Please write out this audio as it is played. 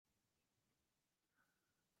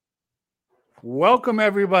Welcome,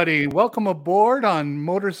 everybody. Welcome aboard on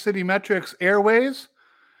Motor City Metrics Airways.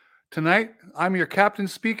 Tonight, I'm your captain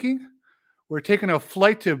speaking. We're taking a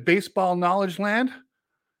flight to baseball knowledge land.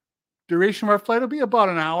 Duration of our flight will be about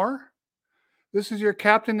an hour. This is your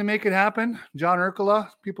captain to make it happen, John Urkula.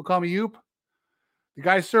 People call me Yoop. The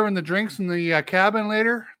guy serving the drinks in the cabin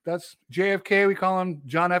later, that's JFK. We call him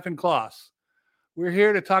John Effin Kloss. We're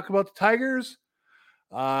here to talk about the Tigers.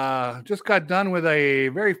 Just got done with a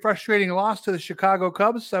very frustrating loss to the Chicago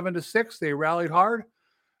Cubs, 7-6. They rallied hard.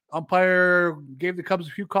 Umpire gave the Cubs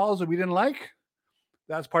a few calls that we didn't like.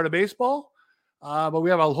 That's part of baseball. But we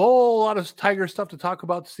have a whole lot of Tiger stuff to talk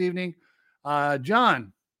about this evening.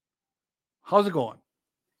 John, how's it going?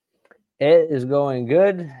 It is going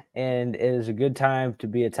good, and it is a good time to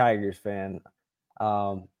be a Tigers fan.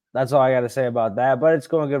 That's all I got to say about that. But it's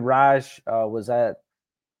going good. Raj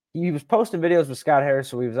he was posting videos with Scott Harris,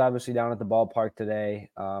 so he was obviously down at the ballpark today.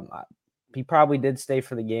 He probably did stay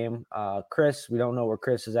for the game. Chris, we don't know where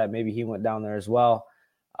Chris is at. Maybe he went down there as well.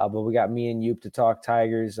 But we got me and Yoop to talk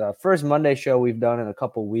Tigers. First Monday show we've done in a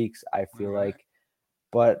couple weeks, I feel like.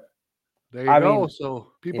 But there you go.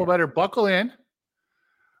 So people better buckle in.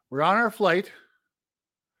 We're on our flight.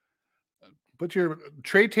 Put your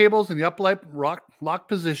tray tables in the upright lock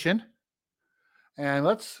position. And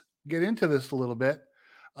let's get into this a little bit.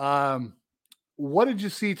 What did you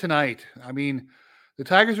see tonight? I mean, the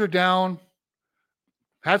Tigers were down,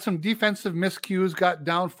 had some defensive miscues, got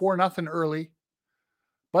down 4-0 early,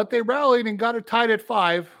 but they rallied and got it tied at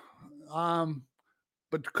 5,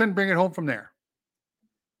 but couldn't bring it home from there.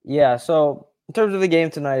 Yeah, so in terms of the game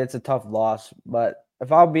tonight, it's a tough loss, but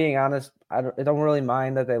if I'm being honest, I don't really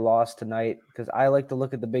mind that they lost tonight because I like to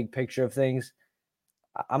look at the big picture of things.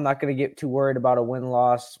 I'm not going to get too worried about a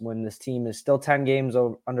win-loss when this team is still 10 games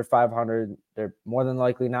under 500. They're more than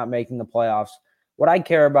likely not making the playoffs. What I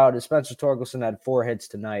care about is Spencer Torkelson had 4 hits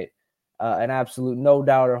tonight, an absolute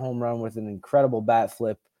no-doubter home run with an incredible bat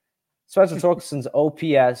flip. Spencer Torkelson's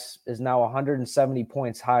OPS is now 170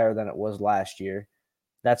 points higher than it was last year.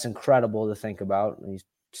 That's incredible to think about. He's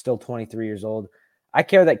still 23 years old. I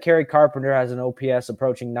care that Kerry Carpenter has an OPS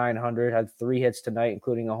approaching 900, had 3 hits tonight,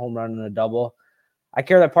 including a home run and a double. I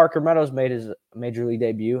care that Parker Meadows made his major league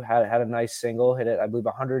debut, had a nice single, hit it, I believe,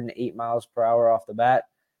 108 miles per hour off the bat.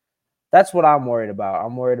 That's what I'm worried about.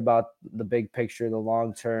 I'm worried about the big picture, the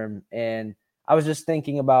long term. And I was just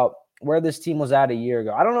thinking about where this team was at a year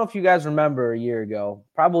ago. I don't know if you guys remember a year ago.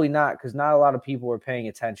 Probably not, because not a lot of people were paying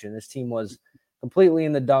attention. This team was completely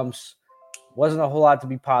in the dumps. Wasn't a whole lot to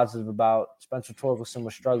be positive about. Spencer Torkelson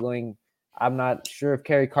was struggling. I'm not sure if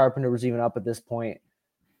Kerry Carpenter was even up at this point.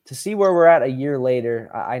 To see where we're at a year later,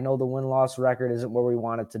 I know the win-loss record isn't where we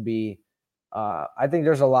want it to be. I think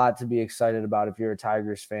there's a lot to be excited about if you're a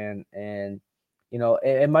Tigers fan. And, you know,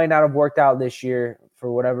 it might not have worked out this year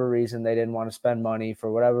for whatever reason. They didn't want to spend money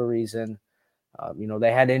for whatever reason. You know,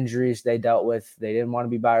 they had injuries they dealt with. They didn't want to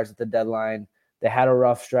be buyers at the deadline. They had a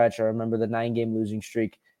rough stretch. I remember the 9-game losing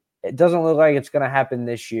streak. It doesn't look like it's going to happen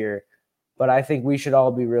this year. But I think we should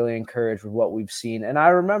all be really encouraged with what we've seen. And I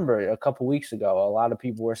remember a couple weeks ago, a lot of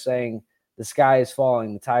people were saying the sky is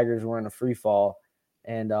falling. The Tigers were in a free fall.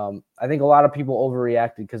 And I think a lot of people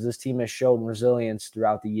overreacted because this team has shown resilience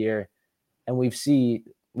throughout the year. And we've seen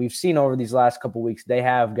over these last couple weeks, they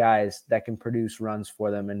have guys that can produce runs for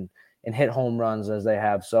them and hit home runs as they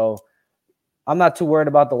have. So I'm not too worried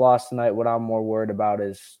about the loss tonight. What I'm more worried about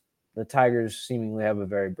is the Tigers seemingly have a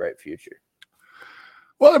very bright future.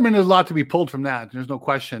 Well, I mean, there's a lot to be pulled from that. There's no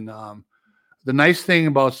question. The nice thing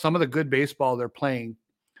about some of the good baseball they're playing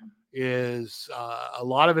is a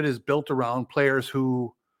lot of it is built around players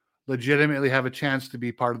who legitimately have a chance to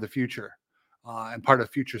be part of the future and part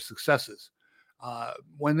of future successes.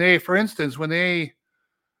 When they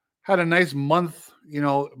had a nice month, you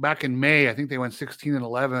know, back in May, I think they went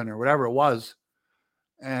 16-11 or whatever it was,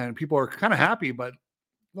 and people are kind of happy, but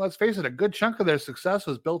let's face it, a good chunk of their success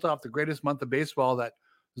was built off the greatest month of baseball that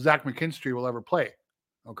Zach McKinstry will ever play.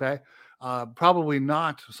 Okay. Probably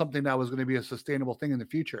not something that was going to be a sustainable thing in the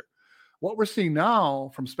future. What we're seeing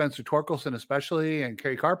now from Spencer Torkelson, especially, and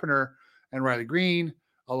Kerry Carpenter and Riley Green,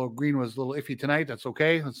 although Green was a little iffy tonight, that's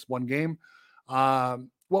okay. It's one game.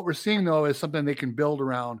 What we're seeing though is something they can build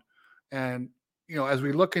around. And, you know, as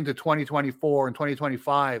we look into 2024 and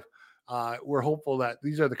 2025, we're hopeful that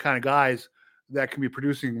these are the kind of guys that can be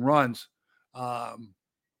producing runs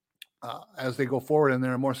as they go forward and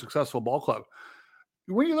they're a more successful ball club.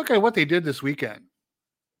 When you look at what they did this weekend,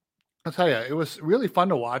 I'll tell you, it was really fun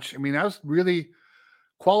to watch. I mean, that was really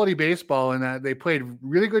quality baseball in that they played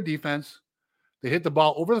really good defense. They hit the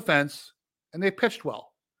ball over the fence and they pitched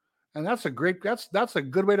well. And that's a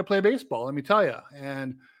good way to play baseball, let me tell you.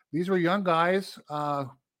 And these were young guys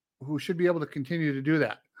who should be able to continue to do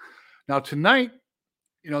that. Now tonight,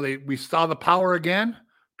 we saw the power again.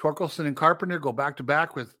 Torkelson and Carpenter go back to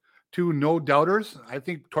back with two no doubters. I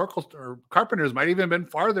think Carpenter's might even been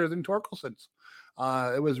farther than Torkelson's.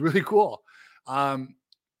 It was really cool.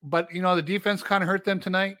 But the defense kind of hurt them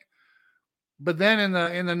tonight. But then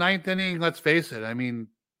in the ninth inning, let's face it, I mean,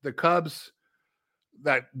 the Cubs,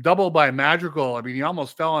 that double by Madrigal, I mean, he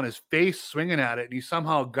almost fell on his face swinging at it, and he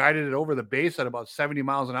somehow guided it over the base at about 70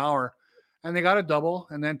 miles an hour, and they got a double.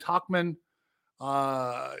 And then Tauchman,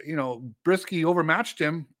 Brisky overmatched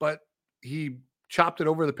him, but he chopped it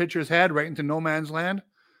over the pitcher's head right into no man's land,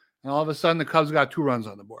 and all of a sudden the Cubs got 2 runs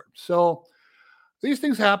on the board. So these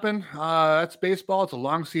things happen. That's baseball. It's a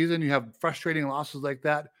long season. You have frustrating losses like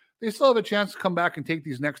that. They still have a chance to come back and take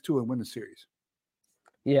these next 2 and win the series.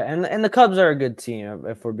 Yeah, and the Cubs are a good team,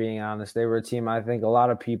 if we're being honest. They were a team I think a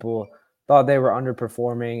lot of people thought they were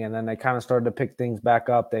underperforming, and then they kind of started to pick things back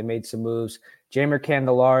up. They made some moves. Jeimer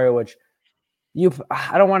Candelario, which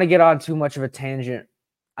I don't want to get on too much of a tangent.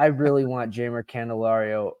 I really want Jeimer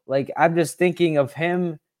Candelario. Like, I'm just thinking of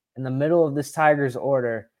him in the middle of this Tigers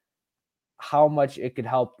order, how much it could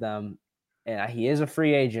help them. And he is a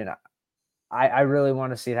free agent. I really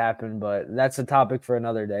want to see it happen, but that's a topic for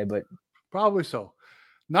another day. But probably so.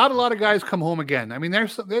 Not a lot of guys come home again. I mean,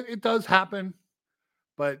 it does happen,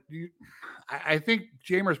 but I think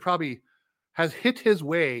Jeimer's probably has hit his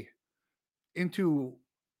way into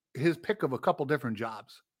his pick of a couple different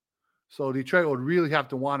jobs. So Detroit would really have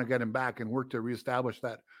to want to get him back and work to reestablish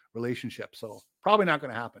that relationship. So probably not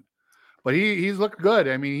going to happen. But he's looked good.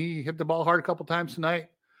 I mean, he hit the ball hard a couple times tonight.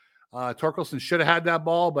 Torkelson should have had that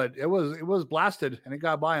ball, but it was blasted and it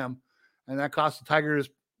got by him, and that cost the Tigers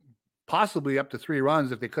possibly up to 3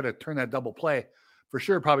 runs if they could have turned that double play. For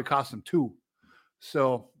sure, probably cost them 2.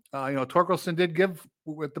 So Torkelson did give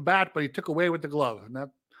with the bat, but he took away with the glove, and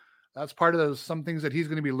that's part of some things that he's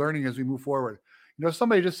going to be learning as we move forward.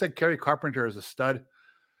 Somebody just said Kerry Carpenter is a stud.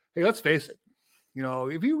 Hey, let's face it.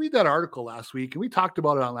 If you read that article last week, and we talked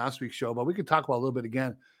about it on last week's show, but we could talk about it a little bit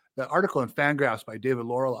again. That article in Fangraphs by David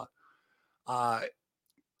Laurila.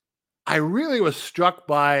 I really was struck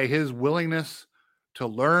by his willingness to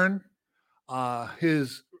learn, the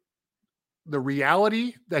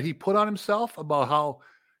reality that he put on himself about how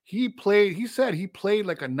he played. He said he played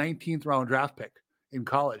like a 19th round draft pick in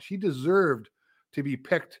college. He deserved to be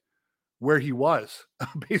picked where he was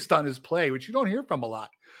based on his play, which you don't hear from a lot.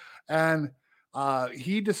 And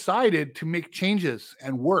he decided to make changes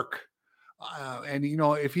and work. And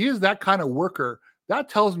if he is that kind of worker, that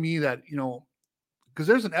tells me that, because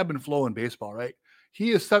there's an ebb and flow in baseball, right?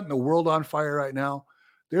 He is setting the world on fire right now.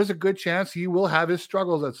 There's a good chance he will have his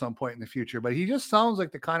struggles at some point in the future, but he just sounds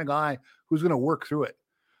like the kind of guy who's going to work through it.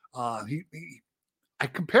 I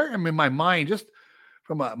compare him in my mind, just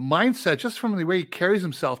from a mindset, just from the way he carries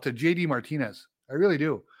himself, to JD Martinez. I really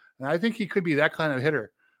do. And I think he could be that kind of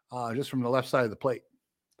hitter, just from the left side of the plate.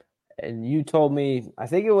 And you told me, I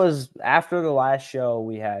think it was after the last show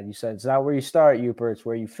we had, you said, it's not where you start, Uper, it's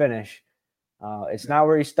where you finish. It's not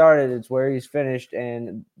where he started, it's where he's finished,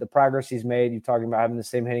 and the progress he's made. You're talking about having the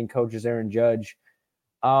same hitting coach as Aaron Judge.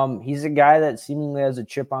 He's a guy that seemingly has a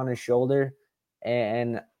chip on his shoulder,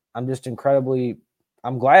 and I'm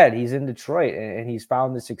glad he's in Detroit and he's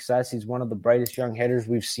found the success. He's one of the brightest young hitters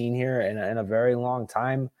we've seen here in a very long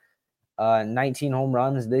time. 19 home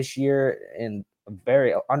runs this year and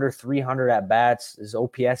very under 300 at bats. His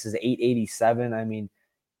OPS is 887. I mean,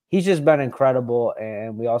 he's just been incredible.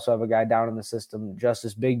 And we also have a guy down in the system,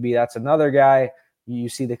 Justice Bigby. That's another guy. You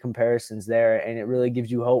see the comparisons there, and it really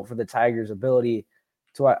gives you hope for the Tigers' ability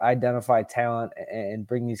to identify talent and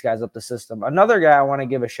bring these guys up the system. Another guy I want to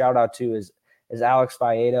give a shout out to is Alex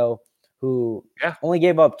Faedo, who only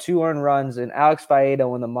gave up 2 earned runs. And Alex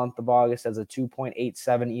Faedo in the month of August has a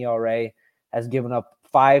 2.87 ERA, has given up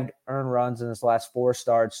 5 earned runs in his last 4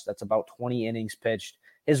 starts. That's about 20 innings pitched.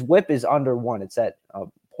 His whip is under 1. It's at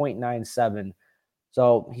 0.97.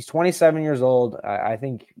 So he's 27 years old. I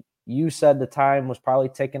think you said the time was probably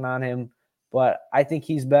ticking on him, but I think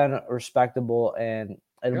he's been respectable, and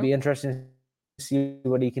it'll be interesting to see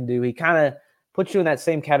what he can do. He kind of puts you in that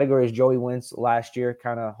same category as Joey Wentz last year,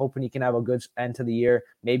 kind of hoping he can have a good end to the year.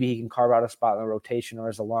 Maybe he can carve out a spot in the rotation or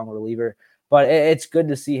as a long reliever. But it's good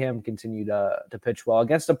to see him continue to pitch well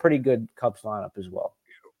against a pretty good Cubs lineup as well.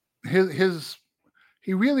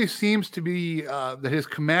 He really seems to be that his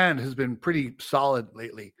command has been pretty solid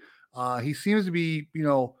lately. He seems to be,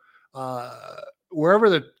 wherever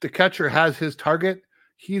the catcher has his target,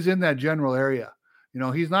 he's in that general area.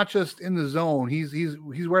 He's not just in the zone. He's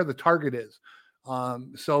where the target is.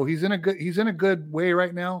 So he's in a good way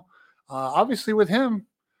right now. Obviously, with him,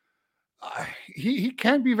 he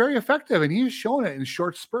can be very effective, and he's shown it in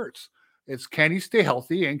short spurts. It's can he stay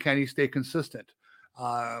healthy and can he stay consistent?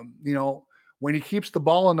 When he keeps the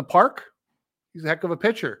ball in the park, he's a heck of a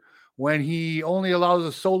pitcher. When he only allows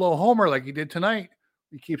a solo homer like he did tonight,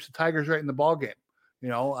 he keeps the Tigers right in the ball game.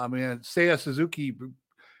 Seiya Suzuki,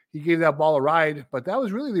 he gave that ball a ride, but that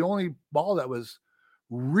was really the only ball that was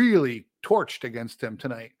really torched against him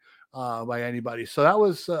tonight by anybody. So that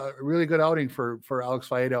was a really good outing for Alex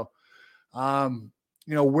Faedo.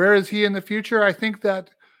 Where is he in the future? I think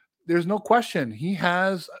that there's no question he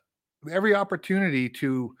has every opportunity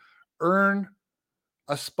to earn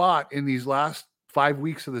a spot in these last 5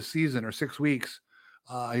 weeks of the season or 6 weeks.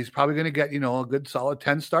 He's probably going to get, a good solid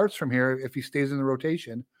 10 starts from here if he stays in the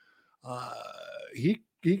rotation. He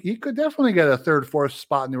could definitely get a third, fourth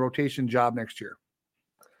spot in the rotation job next year.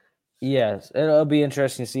 Yes, it'll be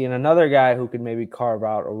interesting to see. And another guy who could maybe carve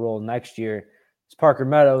out a role next year is Parker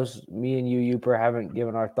Meadows. Me and you, Uper, haven't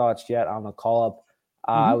given our thoughts yet on the call-up.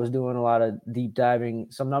 I was doing a lot of deep diving.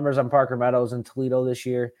 Some numbers on Parker Meadows in Toledo this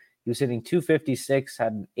year. He was hitting 256,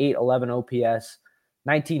 had an 811 OPS,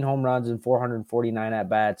 19 home runs and 449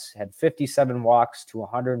 at-bats, had 57 walks to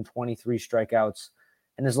 123 strikeouts.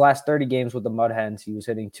 In his last 30 games with the Mud Hens, he was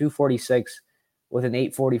hitting 246 with an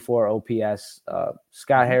 844 OPS.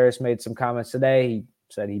 Scott Harris made some comments today. He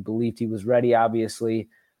said he believed he was ready, obviously.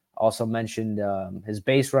 Also mentioned his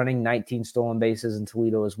base running, 19 stolen bases in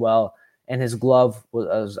Toledo as well. And his glove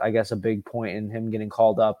was, I guess, a big point in him getting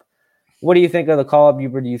called up. What do you think of the call-up,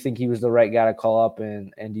 Uber? Do you think he was the right guy to call up,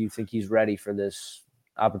 and do you think he's ready for this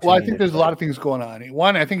opportunity? Well, I think there's a lot of things going on.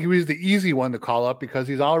 One, I think he was the easy one to call up because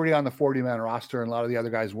he's already on the 40-man roster, and a lot of the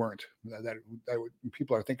other guys weren't that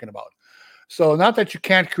people are thinking about. So not that you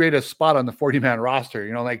can't create a spot on the 40-man roster,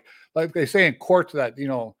 like they say in court that,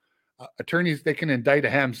 attorneys, they can indict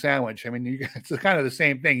a ham sandwich. I mean, it's kind of the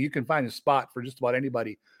same thing. You can find a spot for just about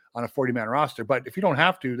anybody on a 40-man roster, but if you don't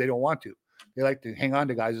have to, they don't want to. They like to hang on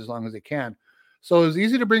to guys as long as they can. So it was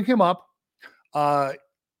easy to bring him up.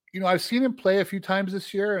 I've seen him play a few times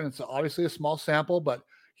this year, and it's obviously a small sample, but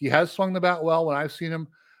he has swung the bat well when I've seen him.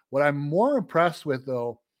 What I'm more impressed with,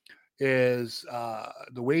 though, is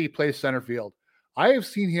the way he plays center field. I have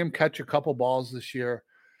seen him catch a couple balls this year.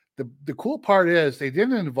 The cool part is they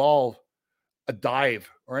didn't involve a dive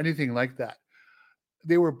or anything like that.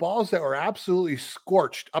 They were balls that were absolutely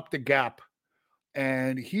scorched up the gap,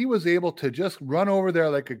 and he was able to just run over there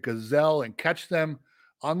like a gazelle and catch them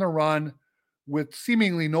on the run with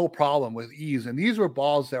seemingly no problem, with ease. And these were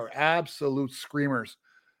balls that were absolute screamers.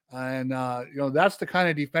 And, that's the kind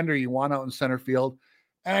of defender you want out in center field.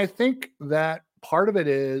 And I think that part of it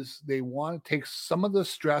is they want to take some of the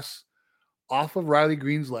stress off of Riley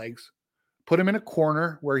Green's legs, put him in a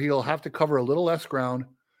corner where he'll have to cover a little less ground.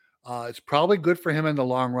 It's probably good for him in the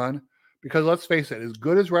long run because let's face it, as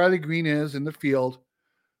good as Riley Green is in the field,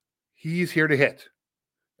 he's here to hit.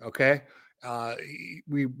 Okay.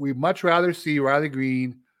 We much rather see Riley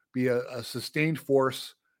Green be a sustained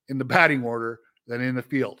force in the batting order than in the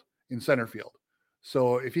field, in center field.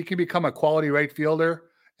 So if he can become a quality right fielder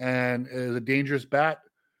and is a dangerous bat,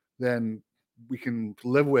 then we can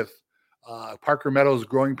live with Parker Meadows'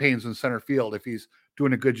 growing pains in center field if he's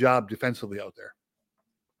doing a good job defensively out there.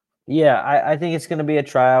 Yeah, I think it's going to be a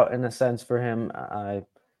tryout in a sense for him.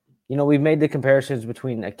 We've made the comparisons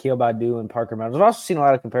between Akil Baddoo and Parker Meadows. I've also seen a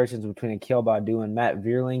lot of comparisons between Akil Baddoo and Matt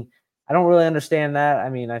Vierling. I don't really understand that. I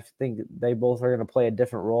mean, I think they both are going to play a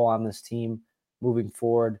different role on this team moving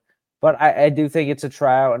forward. But I do think it's a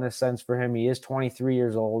tryout in a sense for him. He is 23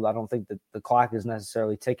 years old. I don't think that the clock is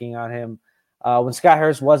necessarily ticking on him. When Scott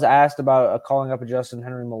Harris was asked about calling up a Justin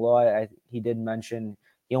Henry Malloy, he did mention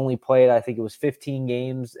he only played, I think it was 15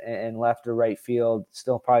 games and left or right field.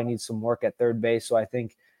 Still probably needs some work at third base. So I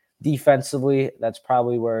think defensively, that's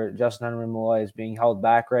probably where Justin Henry Malloy is being held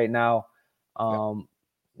back right now.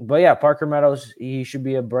 But yeah, Parker Meadows, he should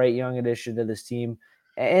be a bright young addition to this team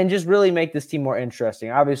and just really make this team more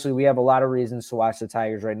interesting. Obviously, we have a lot of reasons to watch the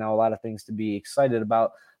Tigers right now, a lot of things to be excited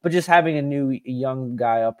about, but just having a new young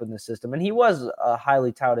guy up in the system. And he was a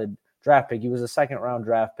highly touted draft pick. He was a second-round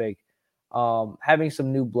draft pick. Having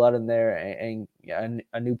some new blood in there and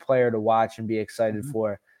a new player to watch and be excited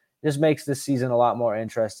for just makes this season a lot more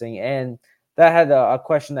interesting. And that had a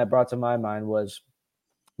question that brought to my mind was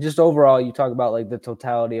just overall, you talk about like the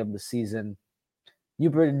totality of the season.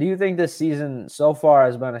 Do you think this season so far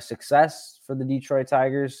has been a success for the Detroit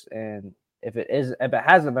Tigers? And if it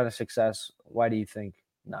hasn't been a success, why do you think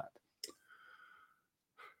not?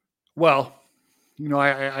 Well,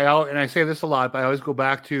 I say this a lot, but I always go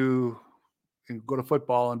back to go to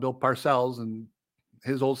football and Bill Parcells, and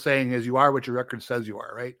his old saying is, "You are what your record says you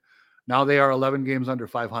are." Right now, they are 11 games under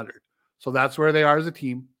 500, so that's where they are as a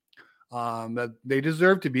team. That they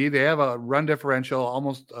deserve to be. They have a run differential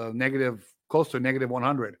almost close to negative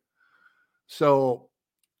 100. So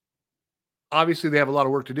obviously, they have a lot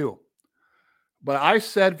of work to do. But I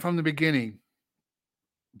said from the beginning,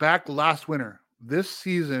 back last winter, this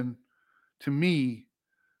season, to me,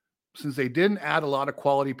 since they didn't add a lot of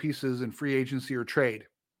quality pieces in free agency or trade,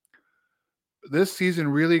 this season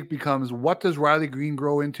really becomes, what does Riley Green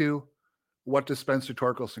grow into? What does Spencer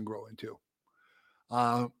Torkelson grow into?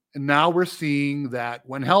 And now we're seeing that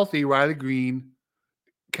when healthy, Riley Green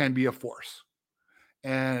can be a force.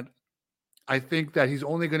 And I think that he's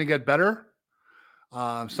only going to get better.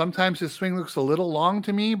 Sometimes his swing looks a little long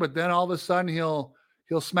to me, but then all of a sudden he'll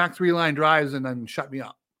smack 3-line drives and then shut me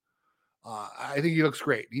up. I think he looks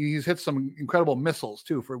great. He's hit some incredible missiles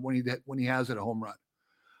too for when he has hit a home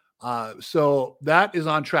run. So that is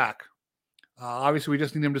on track. Obviously, we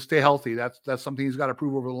just need him to stay healthy. That's something he's got to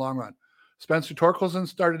prove over the long run. Spencer Torkelson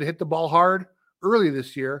started to hit the ball hard early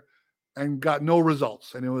this year and got no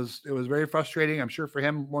results, and it was very frustrating. I'm sure for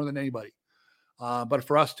him more than anybody, but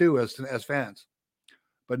for us too as fans.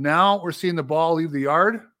 But now we're seeing the ball leave the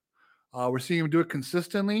yard. We're seeing him do it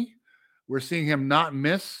consistently. We're seeing him not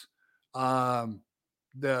miss the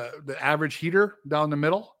average heater down the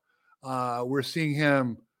middle. We're seeing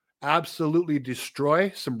him absolutely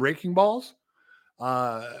destroy some breaking balls.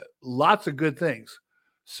 Lots of good things.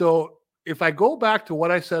 So if I go back to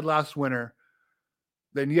what I said last winter,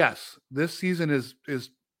 then yes, this season is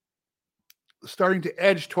starting to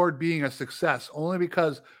edge toward being a success, only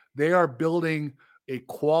because they are building a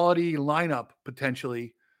quality lineup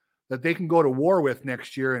potentially that they can go to war with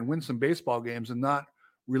next year and win some baseball games and not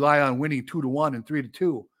rely on winning 2-1 and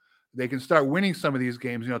 3-2. They can start winning some of these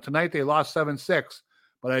games. Tonight they lost 7-6,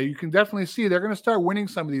 but you can definitely see they're going to start winning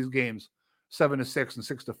some of these games 7-6 and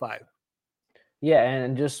 6-5. Yeah,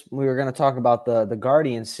 and we were going to talk about the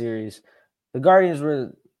Guardians series. The Guardians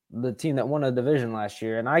were the team that won a division last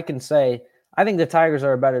year, and I can say I think the Tigers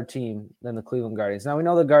are a better team than the Cleveland Guardians. Now, we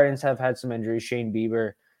know the Guardians have had some injuries. Shane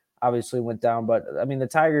Bieber obviously went down, but I mean, the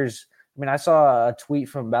Tigers, I saw a tweet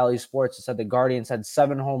from Bally Sports that said the Guardians had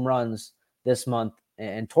 7 home runs this month,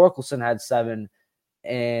 and Torkelson had 7,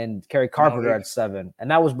 and Kerry Carpenter had 7.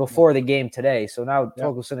 And that was before the game today. So now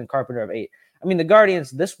Torkelson and Carpenter have 8. I mean, the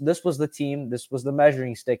Guardians, this was the team, this was the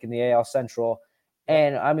measuring stick in the AL Central.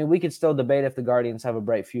 And I mean, we could still debate if the Guardians have a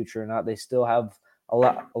bright future or not. They still have a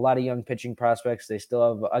lot of young pitching prospects. They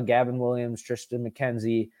still have a Gavin Williams, Tristan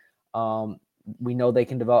McKenzie. We know they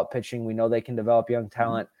can develop pitching. We know they can develop young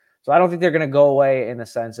talent. So I don't think they're going to go away in a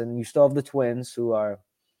sense. And you still have the Twins, who are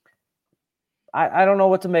I don't know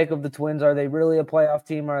what to make of the Twins. Are they really a playoff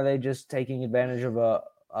team, or are they just taking advantage of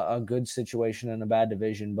a good situation in a bad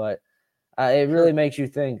division? But it really makes you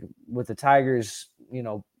think with the Tigers,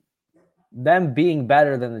 them being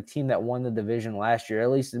better than the team that won the division last year, at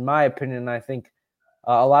least in my opinion. I think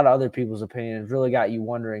a lot of other people's opinion has really got you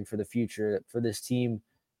wondering for the future for this team.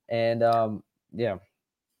 And yeah.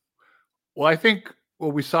 Well, I think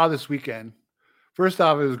what we saw this weekend, first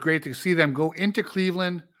off, it was great to see them go into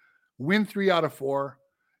Cleveland, win 3 out of 4,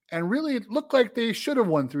 and really it looked like they should have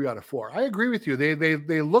won 3 out of 4. I agree with you.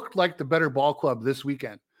 They looked like the better ball club this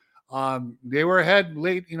weekend. They were ahead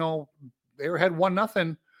late, they were ahead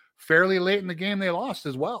 1-0 fairly late in the game. They lost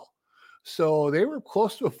as well. So they were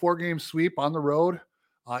close to a 4-game sweep on the road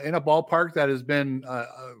in a ballpark that has been,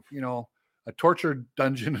 a torture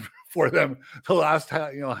dungeon for them the last,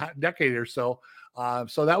 decade or so.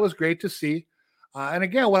 So that was great to see. And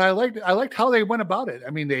again, what I liked how they went about it.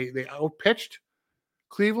 I mean, they outpitched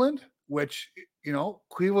Cleveland, which,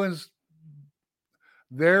 Cleveland's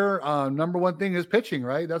their number one thing is pitching,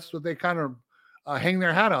 right? That's what they kind of hang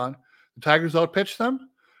their hat on. The Tigers outpitched them.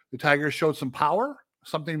 The Tigers showed some power,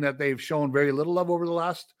 something that they've shown very little of over the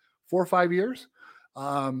last 4 or 5 years.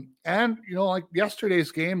 And, like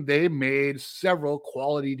yesterday's game, they made several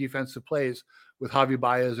quality defensive plays with Javi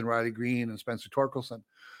Baez and Riley Green and Spencer Torkelson.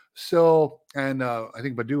 So, and I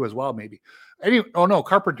think Badu as well, maybe.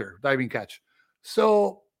 Carpenter, diving catch.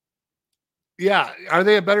 So, yeah, are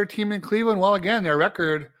they a better team than Cleveland? Well, again, their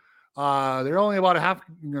record, they're only about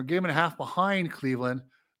game and a half behind Cleveland.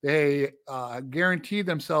 They guaranteed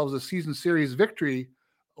themselves a season series victory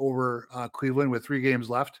over Cleveland with 3 games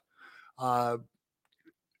left.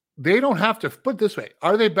 They don't have to put it this way.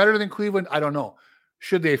 Are they better than Cleveland? I don't know.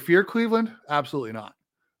 Should they fear Cleveland? Absolutely not.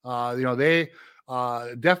 They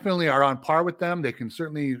definitely are on par with them. They can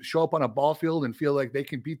certainly show up on a ball field and feel like they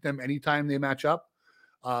can beat them anytime they match up.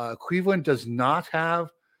 Cleveland does not have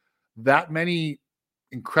that many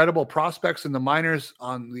incredible prospects in the minors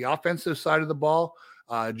on the offensive side of the ball.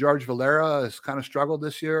 George Valera has kind of struggled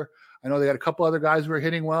this year. I know they got a couple other guys who are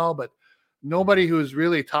hitting well, but nobody who's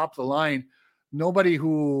really top of the line. Nobody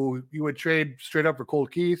who you would trade straight up for Cole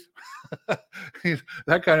Keith,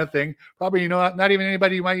 that kind of thing. Probably, not even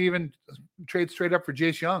anybody you might even trade straight up for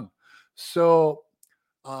Jace Young. So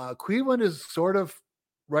Cleveland is sort of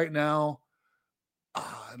right now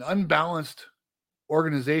an unbalanced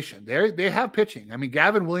organization. They have pitching. I mean,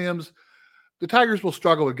 Gavin Williams, the Tigers will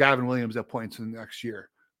struggle with Gavin Williams at points in the next year,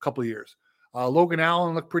 couple of years. Logan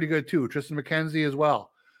Allen looked pretty good too. Tristan McKenzie as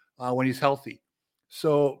well when he's healthy.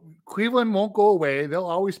 So Cleveland won't go away. They'll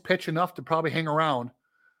always pitch enough to probably hang around.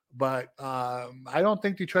 But I don't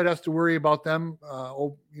think Detroit has to worry about them,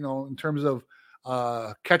 in terms of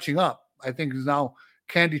catching up. I think now,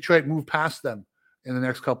 can Detroit move past them in the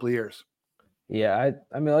next couple of years? Yeah,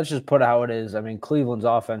 I mean, let's just put it how it is. I mean, Cleveland's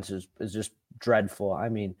offense is just dreadful. I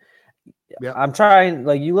mean, yeah. I'm trying,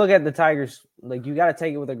 you look at the Tigers, you got to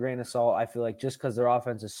take it with a grain of salt, I feel like, just because their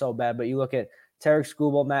offense is so bad. But you look at Tarek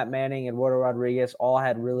Skubal, Matt Manning, and Eduardo Rodriguez all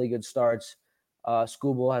had really good starts.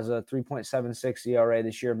 Skubal has a 3.76 ERA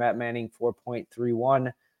this year, Matt Manning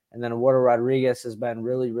 4.31, and then Eduardo Rodriguez has been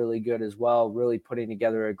really, really good as well, really putting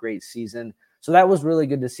together a great season. So that was really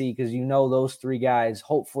good to see because those three guys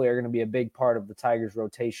hopefully are going to be a big part of the Tigers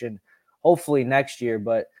rotation, hopefully next year.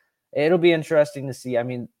 But it'll be interesting to see. I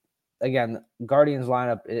mean, again, Guardians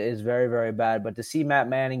lineup is very, very bad. But to see Matt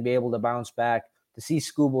Manning be able to bounce back, to see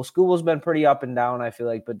Skubal's been pretty up and down, I feel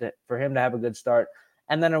like. But for him to have a good start,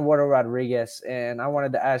 and then Eduardo Rodriguez. And I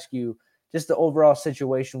wanted to ask you just the overall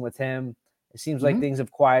situation with him. It seems like things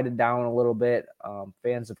have quieted down a little bit.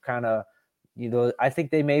 Fans have kind of, I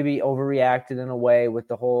think they maybe overreacted in a way with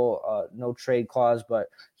the whole no trade clause, but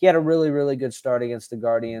he had a really, really good start against the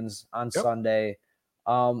Guardians on Sunday.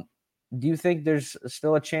 Do you think there's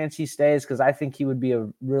still a chance he stays? Because I think he would be a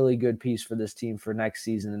really good piece for this team for next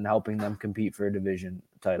season and helping them compete for a division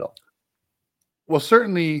title. Well,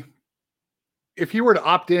 certainly, if he were to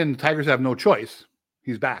opt in, Tigers have no choice.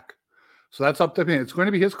 He's back. So that's up to him. It's going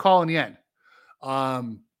to be his call in the end.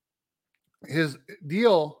 His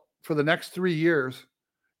deal for the next 3 years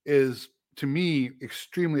is, to me,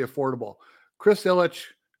 extremely affordable. Chris Ilitch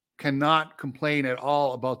cannot complain at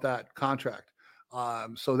all about that contract.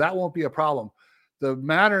 So that won't be a problem. The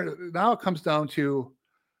matter now, it comes down to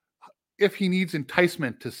if he needs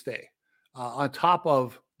enticement to stay on top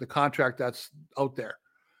of the contract that's out there.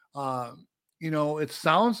 It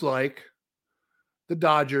sounds like the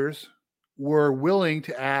Dodgers were willing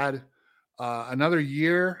to add another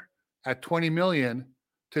year at $20 million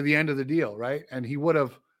to the end of the deal, right? And he would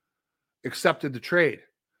have accepted the trade,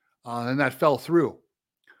 and that fell through.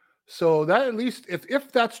 So that, at least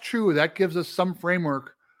if that's true, that gives us some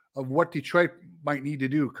framework of what Detroit might need to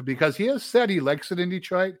do, because he has said he likes it in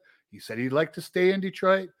Detroit. He said he'd like to stay in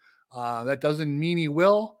Detroit. That doesn't mean he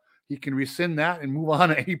will. He can rescind that and move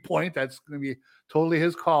on at any point. That's going to be totally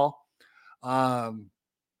his call.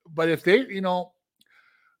 But if they,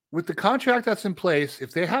 with the contract that's in place,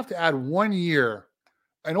 if they have to add 1 year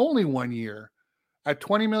and only 1 year at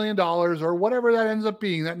 $20 million or whatever that ends up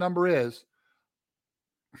being, that number is,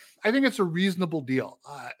 I think it's a reasonable deal.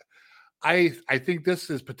 I think this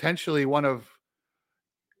is potentially one of,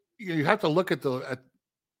 you have to look at the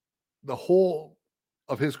whole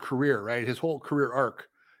of his career, right? His whole career arc.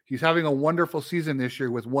 He's having a wonderful season this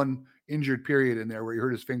year with one injured period in there where he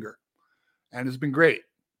hurt his finger, and it's been great.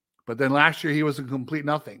 But then last year he was a complete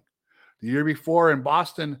nothing. The year before in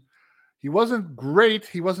Boston, he wasn't great.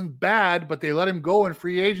 He wasn't bad, but they let him go in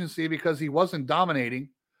free agency because he wasn't dominating.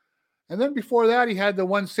 And then before that, he had the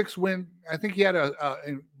 1-6 win. I think he had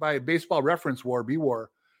by Baseball Reference WAR, B-WAR,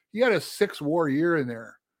 he had a 6 WAR year in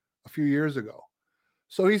there a few years ago.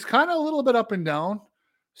 So he's kind of a little bit up and down.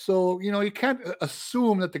 So, you can't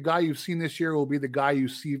assume that the guy you've seen this year will be the guy you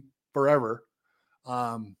see forever.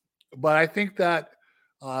 But I think that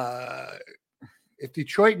if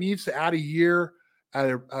Detroit needs to add a year at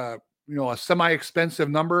a semi-expensive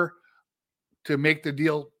number to make the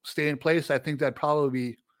deal stay in place, I think that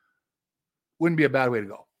probably wouldn't be a bad way to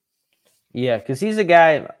go. Yeah, because he's a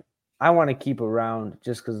guy I want to keep around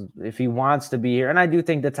just because if he wants to be here. And I do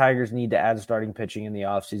think the Tigers need to add starting pitching in the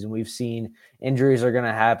offseason. We've seen injuries are going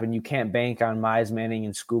to happen. You can't bank on Mize, Manning,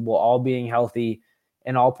 and Skubal all being healthy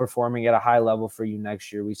and all performing at a high level for you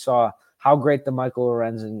next year. We saw how great the Michael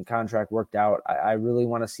Lorenzen contract worked out. I really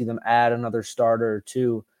want to see them add another starter or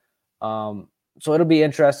two. So it'll be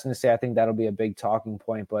interesting to see. I think that'll be a big talking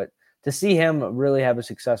point. But to see him really have a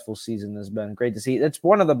successful season has been great to see. It's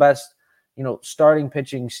one of the best, starting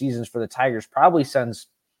pitching seasons for the Tigers probably since,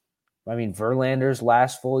 Verlander's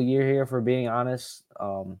last full year here, for being honest.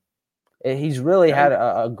 He's really had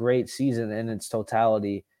a great season in its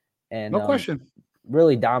totality, and no question,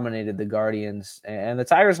 really dominated the Guardians. And the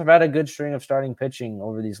Tigers have had a good string of starting pitching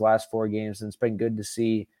over these last 4 games, and it's been good to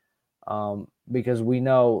see, because we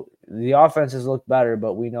know the offenses look better,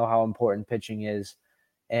 but we know how important pitching is.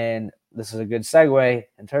 And this is a good segue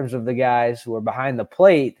in terms of the guys who are behind the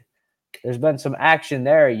plate. There's been some action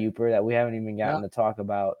there, Uper, that we haven't even gotten to talk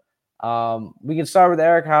about. We can start with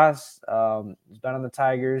Eric Haas. He's been on the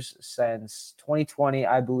Tigers since 2020,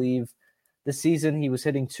 I believe. This season, he was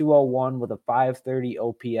hitting .201 with a .530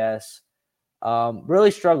 OPS.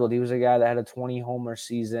 Really struggled. He was a guy that had a 20-homer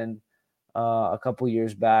season a couple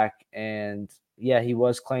years back. And, yeah, he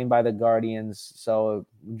was claimed by the Guardians. So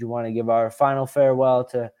would you want to give our final farewell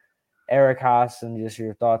to Eric Haas and just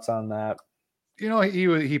your thoughts on that?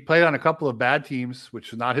 He played on a couple of bad teams,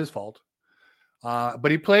 which is not his fault. But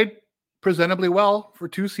he played presentably well for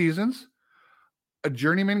 2 seasons. A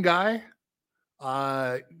journeyman guy,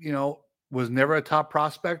 was never a top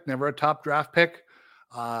prospect, never a top draft pick.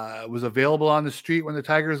 Was available on the street when the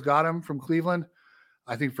Tigers got him from Cleveland,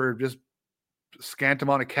 I think for just scant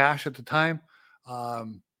amount of cash at the time.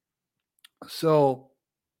 So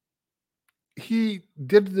he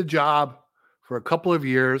did the job for a couple of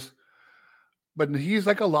years, but he's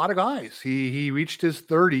like a lot of guys. He reached his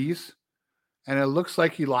 30s, and it looks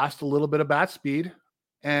like he lost a little bit of bat speed.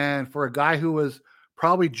 And for a guy who was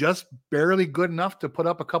probably just barely good enough to put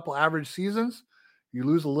up a couple average seasons, you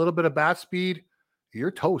lose a little bit of bat speed,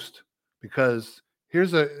 you're toast. Because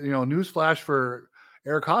here's a newsflash for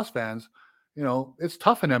Eric Haas fans. It's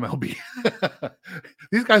tough in MLB.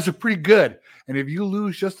 These guys are pretty good. And if you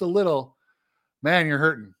lose just a little, man, you're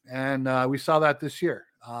hurting. And we saw that this year.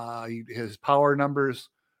 His power numbers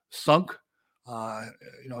sunk.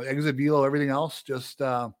 Exit velo, everything else just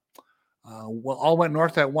all went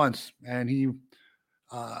north at once, and he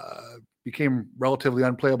became relatively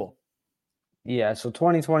unplayable. Yeah, so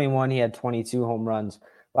 2021, he had 22 home runs.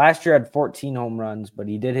 Last year had 14 home runs, but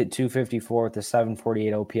he did hit .254 with a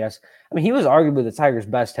 .748 OPS. He was arguably the Tigers'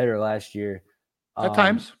 best hitter last year. At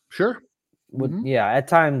times, sure. Yeah, at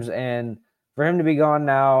times. And for him to be gone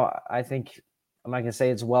now, I think I'm not going to say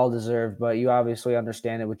it's well-deserved, but you obviously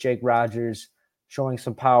understand it with Jake Rogers showing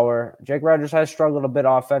some power. Jake Rogers has struggled a bit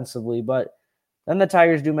offensively, but then the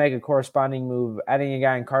Tigers do make a corresponding move, adding a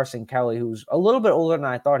guy in Carson Kelly, who's a little bit older than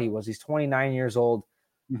I thought he was. He's 29 years old.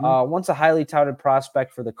 Once a highly touted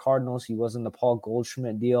prospect for the Cardinals. He was in the Paul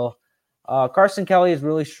Goldschmidt deal. Carson Kelly has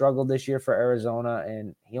really struggled this year for Arizona,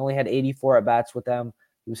 and he only had 84 at-bats with them.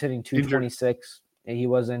 He was hitting .226, and he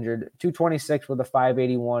was injured. .226 with a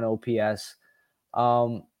 .581 OPS.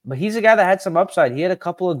 But he's a guy that had some upside. He had a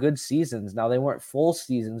couple of good seasons. Now, they weren't full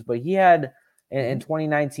seasons, but he had in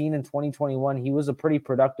 2019 and 2021, he was a pretty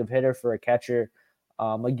productive hitter for a catcher.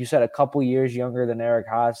 Like you said, a couple years younger than Eric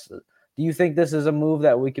Haas. Do you think this is a move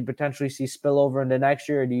that we could potentially see spill over into next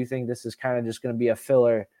year, or do you think this is kind of just going to be a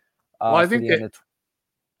filler? I think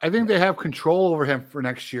they have control over him for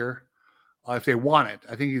next year if they want it.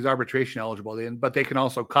 I think he's arbitration eligible, but they can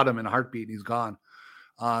also cut him in a heartbeat and he's gone.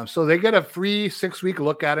 So they get a free 6-week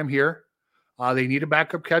look at him here. They need a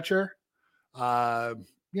backup catcher.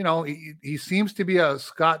 He seems to be a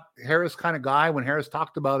Scott Harris kind of guy. When Harris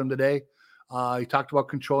talked about him today, he talked about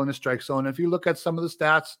controlling the strike zone. If you look at some of the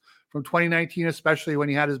stats from 2019, especially when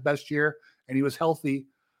he had his best year and he was healthy,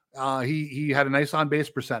 he had a nice on-base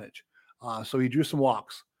percentage. So he drew some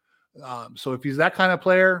walks. So if he's that kind of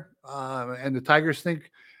player, and the Tigers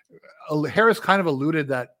think Harris kind of alluded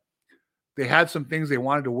that they had some things they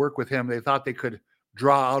wanted to work with him. They thought they could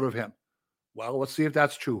draw out of him. Well, let's see if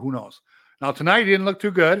that's true. Who knows? Now, tonight he didn't look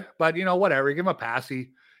too good, but whatever. You give him a pass.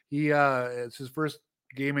 It's his first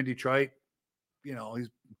game in Detroit.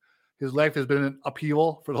 His life has been an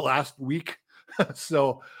upheaval for the last week.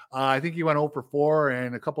 So I think he went 0 for 4,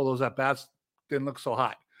 and a couple of those at-bats didn't look so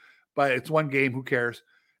hot. But it's one game. Who cares?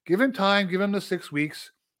 Give him time. Give him the 6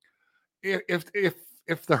 weeks. If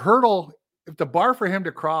the hurdle, if the bar for him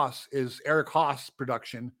to cross is Eric Haas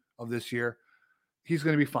production of this year, he's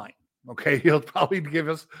going to be fine. Okay, he'll probably give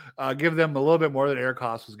them a little bit more than Eric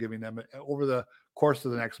Haas was giving them over the course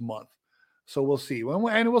of the next month. So we'll see.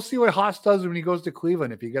 And we'll see what Haas does when he goes to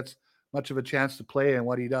Cleveland, if he gets much of a chance to play and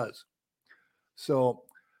what he does. So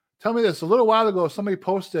tell me this. A little while ago, somebody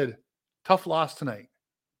posted, tough loss tonight.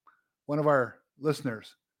 One of our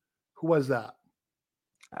listeners. Who was that?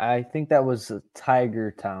 I think that was Tiger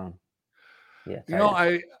Town. Yeah, You know,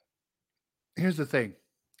 Tigers. here's the thing.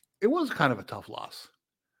 It was kind of a tough loss.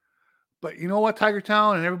 But you know what, Tiger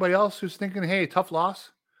Town and everybody else who's thinking, hey, tough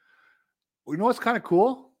loss. You know what's kind of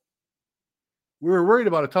cool? We were worried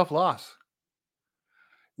about a tough loss.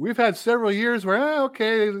 We've had several years where,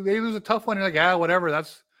 okay, they lose a tough one. You're like, whatever.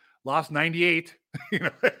 That's lost 98. You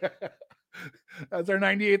know, that's our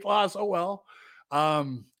 98th loss. Oh, well.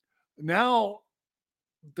 Now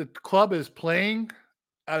the club is playing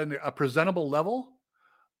at a presentable level.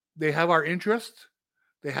 They have our interest.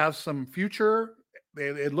 They have some future.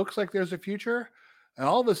 It looks like there's a future. And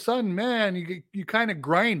all of a sudden, man, you kind of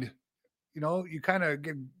grind. You know, you kind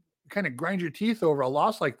of grind your teeth over a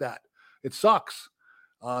loss like that. It sucks.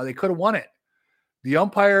 They could have won it. The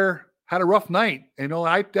umpire had a rough night. You know,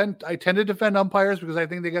 I tend to defend umpires because I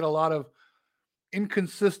think they get a lot of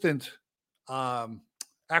inconsistent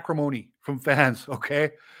acrimony from fans.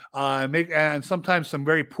 Okay, and sometimes some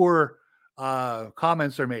very poor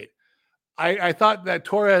comments are made. I thought that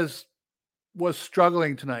Torres was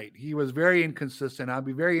struggling tonight. He was very inconsistent. I'd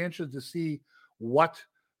be very interested to see what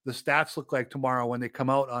the stats look like tomorrow when they come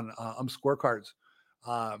out on scorecards.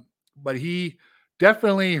 But he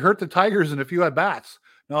definitely hurt the Tigers in a few at bats.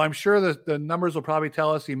 Now I'm sure that the numbers will probably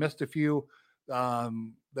tell us he missed a few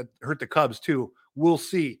that hurt the Cubs too. We'll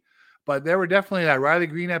see. But there were definitely that Riley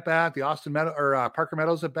Green at bat, the Parker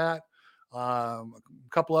Meadows at bat, a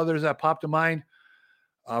couple others that popped to mind.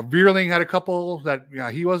 Veerling had a couple that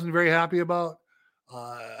he wasn't very happy about.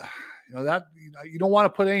 That you don't want to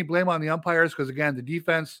put any blame on the umpires because again, the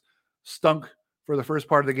defense stunk for the first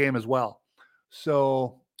part of the game as well.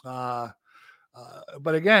 So, but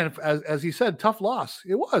again, as he said, tough loss.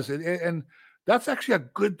 It was, and that's actually a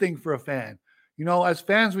good thing for a fan. You know, as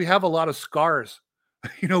fans, we have a lot of scars.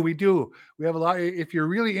 You know, we do. We have a lot. If you're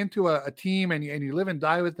really into a team and you live and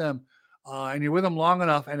die with them, and you're with them long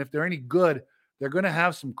enough, and if they're any good, they're going to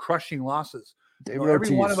have some crushing losses. You know, every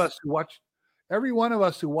one of us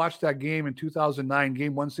who watched that game in 2009,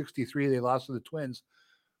 game 163, they lost to the Twins.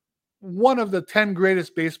 One of the 10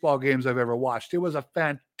 greatest baseball games I've ever watched. It was a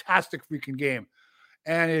fantastic freaking game.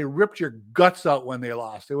 And it ripped your guts out when they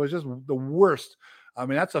lost. It was just the worst. I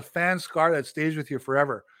mean, that's a fan scar that stays with you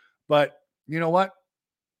forever. But you know what?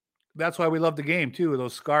 That's why we love the game too.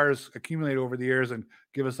 Those scars accumulate over the years and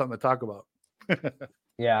give us something to talk about.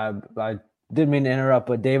 Yeah, I didn't mean to interrupt,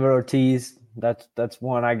 but David Ortiz, that's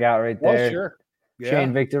one I got right there. Well, sure. Yeah.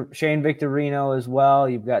 Shane Victorino as well.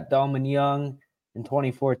 You've got Dolman Young in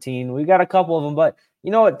 2014. We got a couple of them, but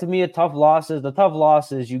you know what? To me, the tough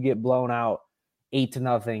losses you get blown out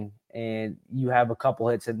 8-0, and you have a couple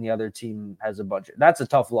hits, and the other team has a bunch. That's a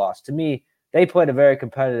tough loss. To me, they played a very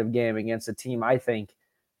competitive game against a team I think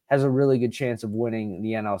has a really good chance of winning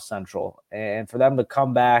the NL Central, and for them to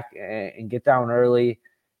come back and get down early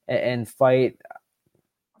and fight,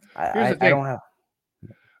 I don't have.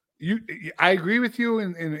 I agree with you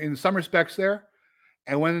in some respects there.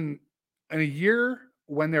 And when in a year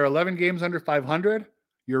when they're 11 games under 500,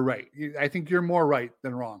 you're right. I think you're more right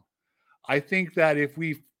than wrong. I think that if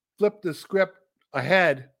we flip the script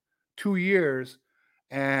ahead 2 years,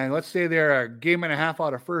 and let's say they're a game and a half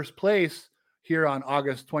out of first place here on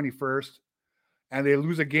August 21st, and they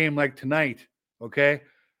lose a game like tonight, okay,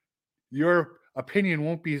 your opinion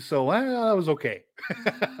won't be so, well, that was okay.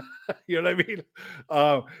 You know what I mean?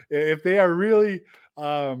 If they are really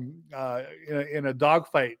in a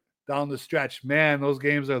dogfight down the stretch, man, those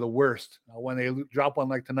games are the worst when they drop one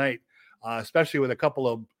like tonight, especially with a couple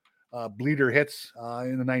of bleeder hits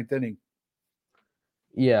in the ninth inning.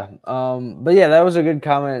 Yeah. But yeah, that was a good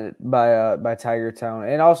comment by Tiger Town.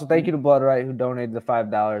 And also thank you to Blood Right who donated the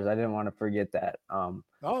 $5. I didn't want to forget that.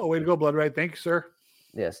 Oh, way to go, Blood Right. Thank you, sir.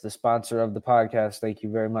 Yes, the sponsor of the podcast. Thank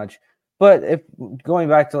you very much. But if going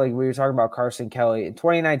back to like we were talking about Carson Kelly, in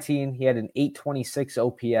 2019, he had an 826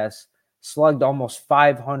 OPS, slugged almost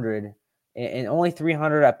 500 and only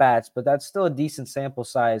 300 at bats, but that's still a decent sample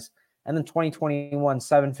size. And then 2021,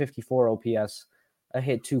 754 OPS, a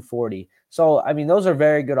hit 240. So, I mean, those are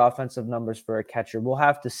very good offensive numbers for a catcher. We'll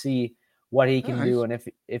have to see what he can do and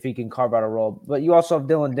if he can carve out a role. But you also have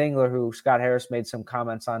Dylan Dingler, who Scott Harris made some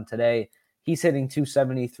comments on today. He's hitting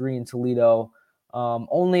 273 in Toledo.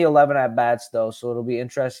 Only 11 at bats, though, so it'll be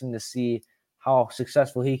interesting to see how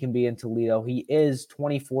successful he can be in Toledo. He is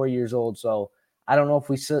 24 years old, so I don't know if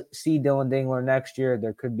we see Dylan Dingler next year.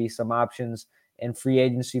 There could be some options in free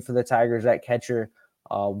agency for the Tigers at catcher.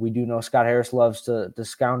 We do know Scott Harris loves to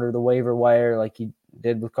scour the waiver wire like he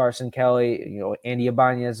did with Carson Kelly. You know, Andy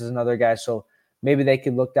Ibanez is another guy, so maybe they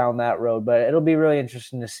could look down that road. But it'll be really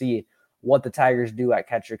interesting to see what the Tigers do at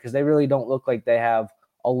catcher because they really don't look like they have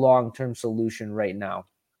a long-term solution right now.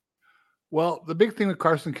 Well, the big thing with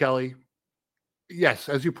Carson Kelly, yes,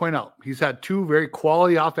 as you point out, he's had 2 very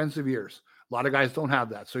quality offensive years. A lot of guys don't have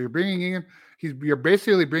that. So you're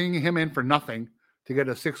basically bringing him in for nothing to get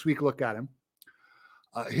a 6-week look at him.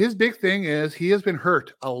 His big thing is he has been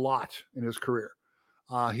hurt a lot in his career.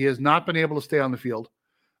 He has not been able to stay on the field.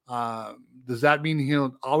 Does that mean he's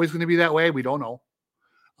always going to be that way? We don't know.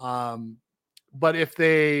 But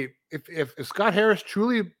if Scott Harris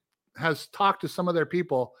truly has talked to some of their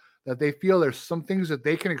people that they feel there's some things that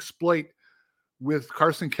they can exploit with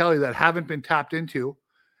Carson Kelly that haven't been tapped into,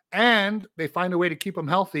 and they find a way to keep him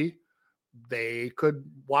healthy, they could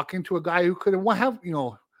walk into a guy who could have,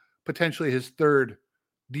 potentially his 3rd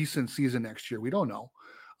decent season next year. We don't know.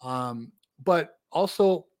 But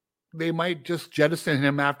also they might just jettison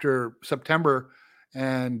him after September.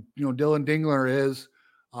 And, Dylan Dingler is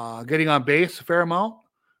getting on base a fair amount,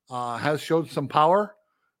 has showed some power.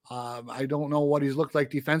 I don't know what he's looked like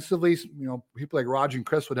defensively. People like Raj and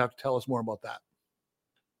Chris would have to tell us more about that.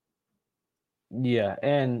 Yeah,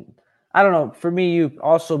 and I don't know. For me, you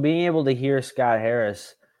also being able to hear Scott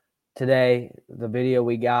Harris today, the video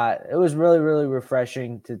we got, it was really, really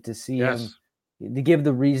refreshing to see him, to give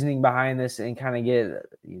the reasoning behind this and kind of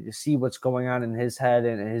to see what's going on in his head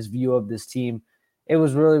and his view of this team. It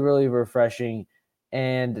was really, really refreshing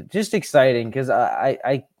and just exciting because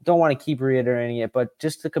I don't want to keep reiterating it, but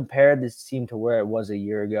just to compare this team to where it was a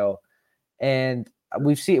year ago. And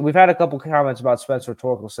we've had a couple comments about Spencer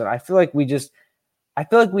Torkelson. I feel like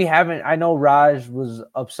we haven't. I know Raj was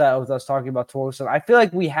upset with us talking about Torkelson. I feel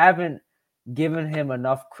like we haven't given him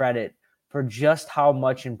enough credit for just how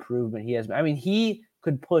much improvement he has. I mean, he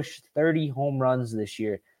could push 30 home runs this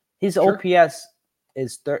year. His OPS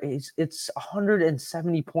is it's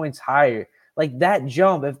 170 points higher. Like that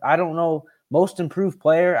jump, if I don't know, most improved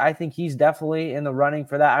player, I think he's definitely in the running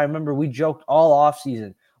for that. I remember we joked all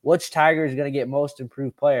offseason, which Tiger is going to get most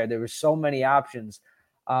improved player? There were so many options.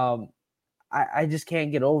 I just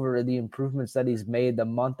can't get over the improvements that he's made, the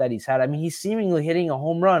month that he's had. I mean, he's seemingly hitting a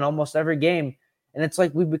home run almost every game, and it's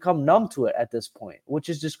like we've become numb to it at this point, which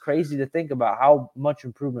is just crazy to think about how much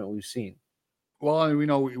improvement we've seen. Well, and we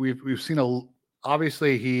know we've seen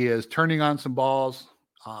obviously he is turning on some balls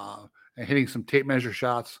and hitting some tape measure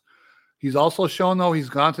shots. He's also shown, though, he's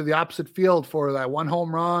gone to the opposite field for that 1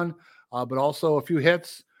 home run, but also a few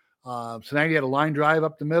hits. Tonight he had a line drive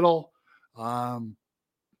up the middle.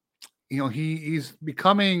 He's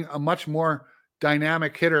becoming a much more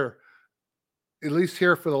dynamic hitter, at least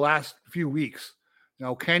here for the last few weeks.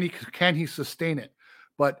 Can he sustain it?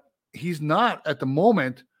 But he's not at the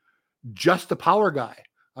moment just a power guy.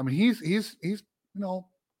 I mean, he's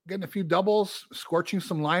getting a few doubles, scorching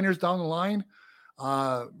some liners down the line.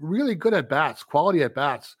 Really good at bats, quality at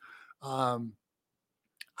bats. I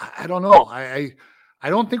don't know. I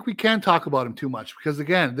don't think we can talk about him too much because,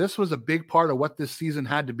 again, this was a big part of what this season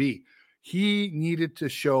had to be. He needed to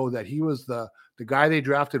show that he was the guy they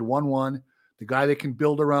drafted 1-1, the guy they can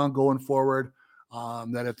build around going forward,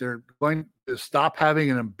 that if they're going to stop having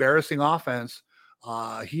an embarrassing offense,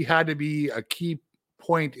 he had to be a key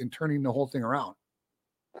point in turning the whole thing around.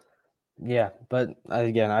 Yeah, but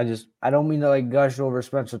again, I don't mean to gush over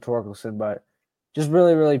Spencer Torkelson, but just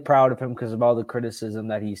really, really proud of him because of all the criticism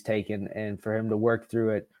that he's taken, and for him to work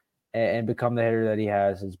through it and become the hitter that he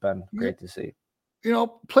has been great to see.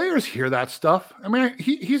 Players hear that stuff. I mean,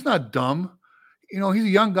 he's not dumb. He's a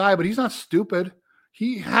young guy, but he's not stupid.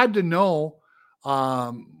 He had to know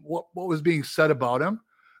what was being said about him.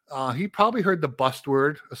 He probably heard the bust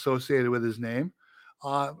word associated with his name.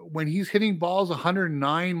 When he's hitting balls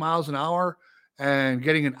 109 miles an hour and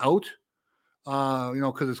getting an out,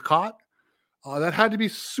 because it's caught, that had to be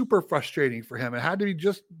super frustrating for him. It had to be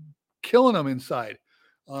just killing him inside.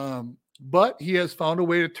 But he has found a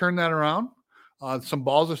way to turn that around. Some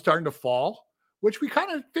balls are starting to fall, which we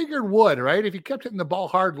kind of figured would, right? If he kept hitting the ball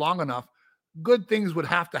hard long enough, good things would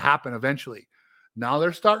have to happen eventually. Now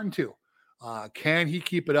they're starting to. Can he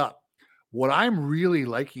keep it up? What I'm really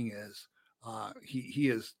liking is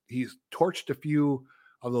he's torched a few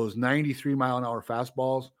of those 93-mile-an-hour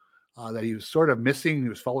fastballs that he was sort of missing. He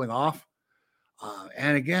was falling off.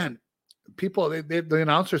 And again, the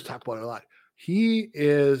announcers talk about it a lot. He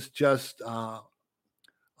is just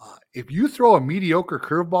if you throw a mediocre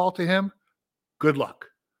curveball to him, good luck.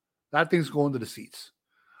 That thing's going to the seats.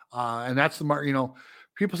 And that's the mark.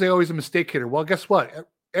 People say, oh, he's a mistake hitter. Well, guess what?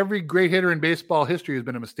 Every great hitter in baseball history has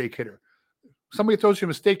been a mistake hitter. Somebody throws you a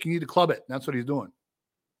mistake, you need to club it. And that's what he's doing.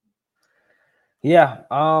 Yeah.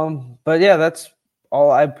 But yeah, that's all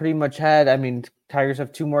I pretty much had. I mean, Tigers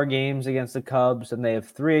have 2 more games against the Cubs, and they have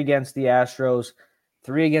 3 against the Astros.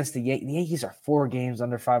 3 against the Yankees. The Yankees are 4 games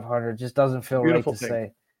under 500. Just doesn't feel right to thing.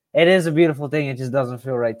 say. It is a beautiful thing. It just doesn't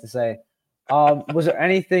feel right to say. Was there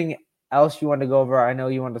anything else you wanted to go over? I know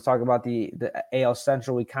you wanted to talk about the AL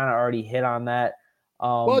Central. We kind of already hit on that.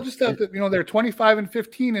 Well, just that, they're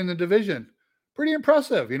 25-15 in the division. Pretty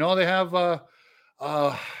impressive. They have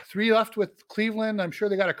 3 left with Cleveland. I'm sure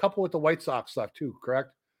they got a couple with the White Sox left too, correct?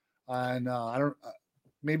 And I don't,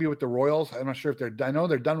 maybe with the Royals. I'm not sure if I know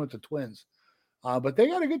they're done with the Twins. But they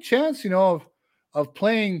got a good chance, of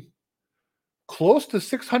playing close to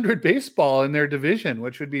 600 baseball in their division,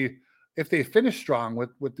 which would be, if they finish strong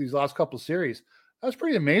with these last couple of series, that's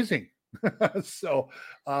pretty amazing. So,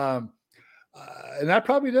 and that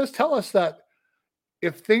probably does tell us that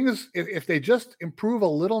if they just improve a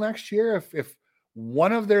little next year, if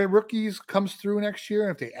one of their rookies comes through next year,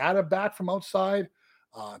 and if they add a bat from outside,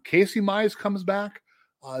 Casey Mize comes back,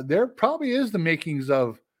 there probably is the makings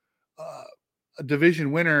of a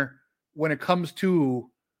division winner when it comes to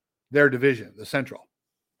their division, the Central.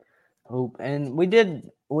 And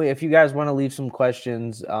if you guys want to leave some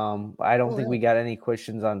questions, I don't think we got any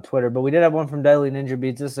questions on Twitter, but we did have one from Deadly Ninja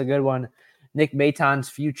Beats. This is a good one. Nick Maton's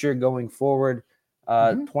future going forward.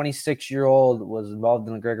 26-year-old, was involved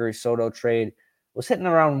in the Gregory Soto trade, was hitting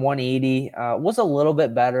around 180, was a little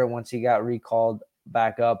bit better once he got recalled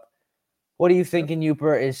back up. What are you thinking,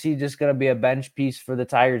 Uper? Is he just going to be a bench piece for the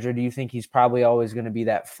Tigers, or do you think he's probably always going to be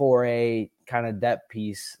that 4A kind of depth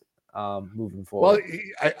piece moving forward?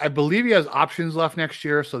 Well, I believe he has options left next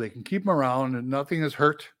year, so they can keep him around, and nothing is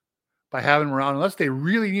hurt by having him around, unless they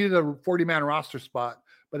really needed a 40-man roster spot.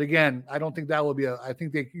 But again, I don't think that will be I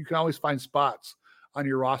think you can always find spots on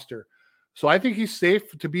your roster. So I think he's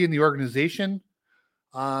safe to be in the organization.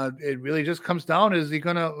 It really just comes down, is he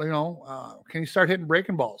going to, can he start hitting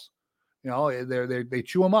breaking balls? They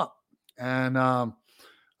chew him up. And,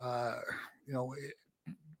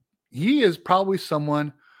 he is probably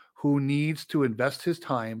someone who needs to invest his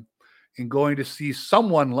time in going to see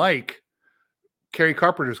someone like Kerry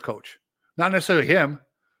Carpenter's coach. Not necessarily him,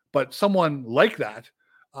 but someone like that.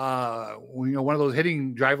 One of those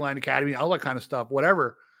hitting Driveline Academy, all that kind of stuff,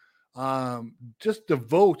 whatever. Just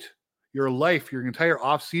devote your life, your entire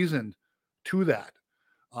off season to that.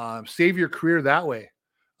 Save your career that way.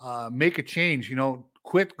 Make a change,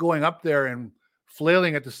 quit going up there and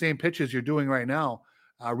flailing at the same pitches you're doing right now.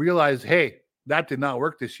 Realize, hey, that did not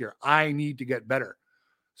work this year. I need to get better.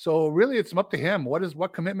 So really it's up to him.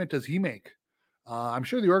 What commitment does he make? I'm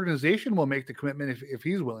sure the organization will make the commitment if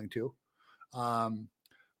he's willing to.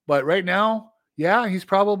 But right now, yeah, he's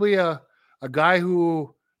probably a guy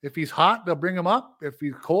who, if he's hot, they'll bring him up. If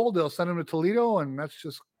he's cold, they'll send him to Toledo, and that's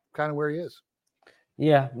just kind of where he is.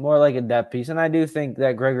 Yeah, more like a depth piece. And I do think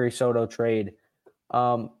that Gregory Soto trade,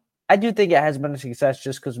 I do think it has been a success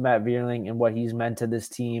just because Matt Vierling and what he's meant to this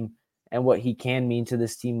team and what he can mean to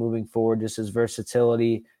this team moving forward, just his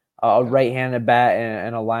versatility, a right-handed bat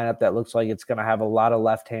and a lineup that looks like it's going to have a lot of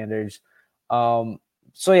left-handers.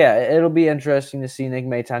 So, yeah, it'll be interesting to see Nick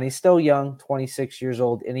Maton. He's still young, 26 years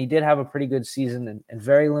old, and he did have a pretty good season and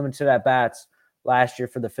very limited at-bats last year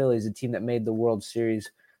for the Phillies, a team that made the World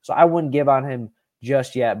Series. So I wouldn't give on him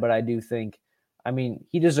just yet, but I do think,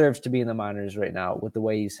 he deserves to be in the minors right now with the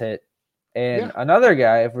way he's hit. And another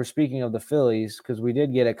guy, if we're speaking of the Phillies, because we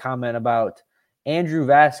did get a comment about Andrew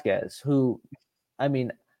Vasquez, who, I'm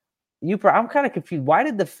kind of confused. Why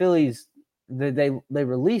did the Phillies, they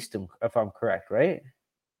released him, if I'm correct, right?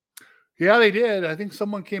 Yeah, they did. I think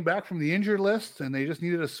someone came back from the injured list and they just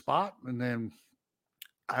needed a spot. And then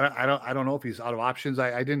I don't know if he's out of options.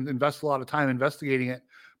 I didn't invest a lot of time investigating it,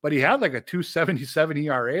 but he had like a 2.77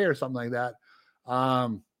 ERA or something like that.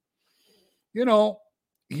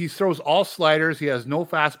 He throws all sliders. He has no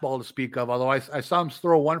fastball to speak of, although I saw him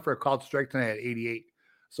throw one for a called strike tonight at 88.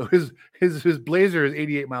 So his blazer is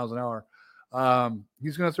 88 miles an hour.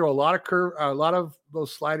 He's going to throw a lot of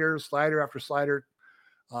those sliders, slider after slider.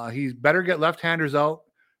 He better get left-handers out.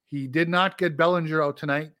 He did not get Bellinger out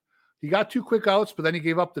tonight. He got 2 quick outs, but then he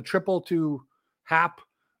gave up the triple to Happ,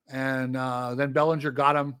 and then Bellinger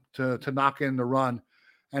got him to knock in the run.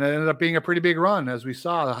 And it ended up being a pretty big run, as we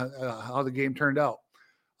saw how the game turned out.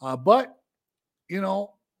 But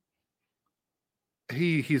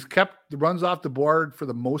he's kept the runs off the board for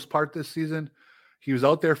the most part this season. He was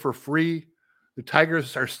out there for free. The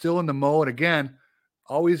Tigers are still in the mode. Again,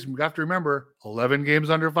 always have to remember, 11 games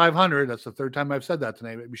under 500. That's the third time I've said that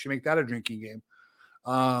tonight. We should make that a drinking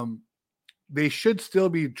game. They should still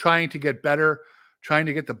be trying to get better, trying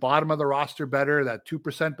to get the bottom of the roster better, that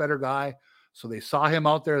 2% better guy. So they saw him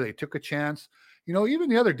out there. They took a chance. Even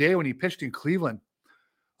the other day when he pitched in Cleveland,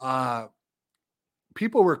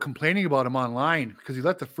 people were complaining about him online because he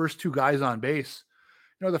let the first two guys on base.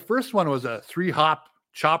 The first one was a 3-hop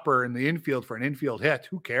chopper in the infield for an infield hit.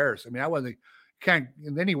 Who cares? I mean,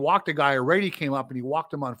 and then he walked a guy. A righty came up and he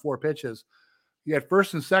walked him on 4 pitches. He had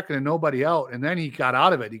first and second and nobody out. And then he got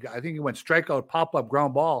out of it. I think he went strikeout, pop up,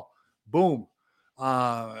 ground ball, boom.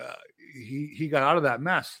 He got out of that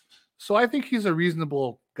mess. So I think he's a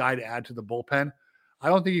reasonable guy to add to the bullpen. I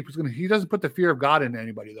don't think he doesn't put the fear of God into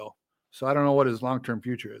anybody though. So I don't know what his long-term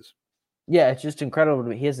future is. Yeah, it's just incredible to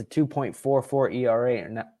me. He has a 2.44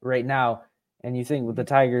 ERA right now. And you think with the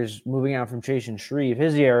Tigers moving on from Chase and Shreve,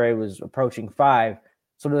 his ERA was approaching 5.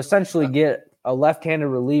 So to essentially get a left-handed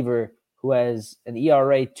reliever who has an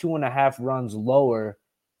ERA 2.5 runs lower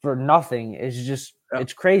for nothing is just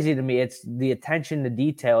it's crazy to me. It's the attention to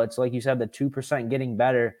detail. It's like you said, the 2% getting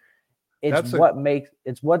better. It's what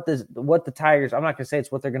the Tigers, I'm not going to say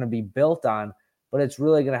it's what they're going to be built on, but it's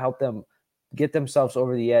really going to help them get themselves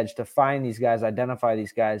over the edge to find these guys, identify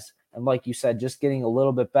these guys. And like you said, just getting a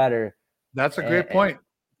little bit better. That's a great point.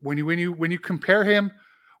 When you compare him,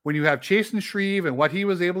 when you have Chase and Shreve and what he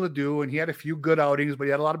was able to do, and he had a few good outings, but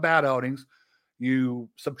he had a lot of bad outings. You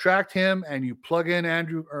subtract him and you plug in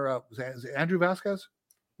Andrew, or is it Andrew Vasquez?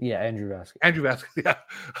 Yeah, Andrew Vasquez. Andrew Vasquez,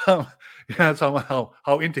 yeah. That's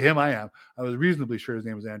how into him I am. I was reasonably sure his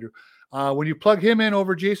name was Andrew. When you plug him in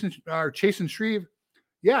over Chase and Shreve,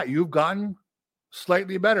 yeah, you've gotten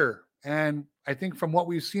slightly better. And I think from what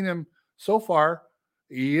we've seen him so far,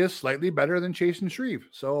 he is slightly better than Chase and Shreve.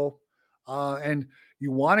 So, and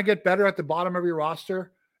you want to get better at the bottom of your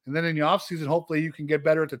roster. And then in the offseason, hopefully you can get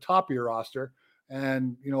better at the top of your roster.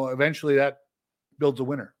 And, eventually that builds a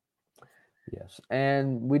winner. Yes.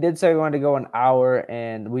 And we did say we wanted to go an hour,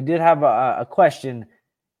 and we did have a question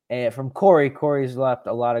from Corey. Corey's left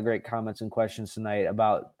a lot of great comments and questions tonight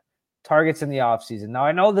about targets in the offseason. Now,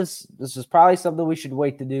 I know this is probably something we should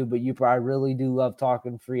wait to do, but I really do love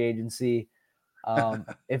talking free agency.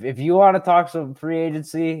 If you want to talk some free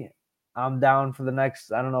agency, I'm down for the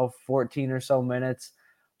next, 14 or so minutes.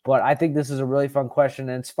 But I think this is a really fun question.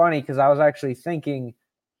 And it's funny because I was actually thinking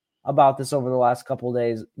about this over the last couple of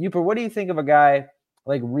days. Uper, what do you think of a guy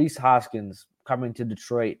like Rhys Hoskins coming to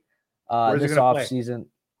Detroit this offseason?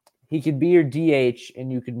 He could be your DH,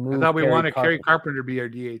 and you could move. I thought we wanted Kerry Carpenter to be our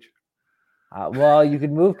DH. Well, you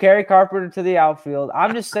could move Kerry Carpenter to the outfield.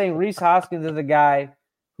 I'm just saying Rhys Hoskins is a guy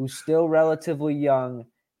who's still relatively young.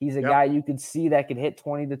 He's a guy you could see that could hit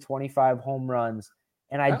 20 to 25 home runs.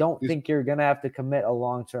 And I don't think you're going to have to commit a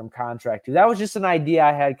long-term contract to. That was just an idea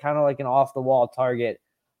I had, kind of like an off-the-wall target.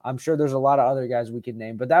 I'm sure there's a lot of other guys we could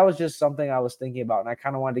name, but that was just something I was thinking about, and I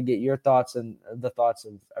kind of wanted to get your thoughts and the thoughts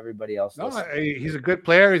of everybody else. No, he's a good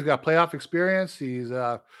player. He's got playoff experience. He's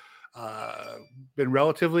been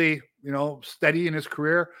relatively, steady in his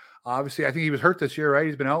career. Obviously, I think he was hurt this year, right?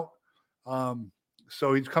 He's been out.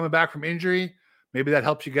 So he's coming back from injury. Maybe that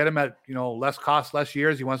helps you get him at, less cost, less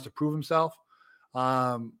years. He wants to prove himself.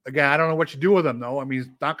 Again, I don't know what you do with him, though. I mean, he's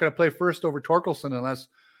not going to play first over Torkelson unless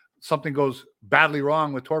something goes badly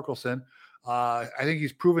wrong with Torkelson. I think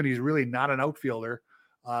he's proven he's really not an outfielder.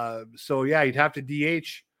 So, yeah, he'd have to DH.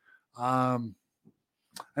 And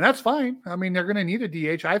that's fine. I mean, they're going to need a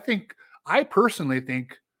DH. I personally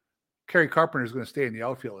think Kerry Carpenter is going to stay in the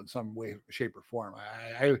outfield in some way, shape, or form.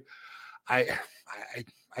 I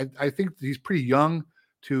think he's pretty young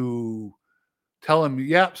to tell him,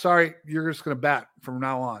 sorry, you're just going to bat from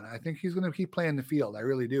now on. I think he's going to keep playing the field. I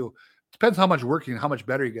really do. Depends how much working and how much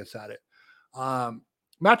better he gets at it.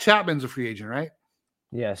 Matt Chapman's a free agent, right?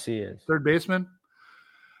 Yes, he is. Third baseman.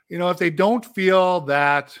 If they don't feel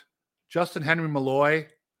that Justin Henry Malloy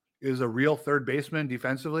is a real third baseman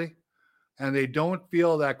defensively, and they don't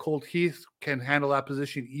feel that Colt Heath can handle that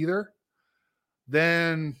position either,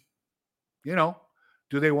 then,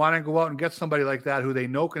 do they want to go out and get somebody like that who they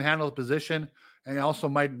know can handle the position and also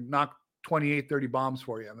might knock 28, 30 bombs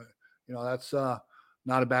for you? I mean, that's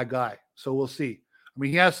not a bad guy. So we'll see. I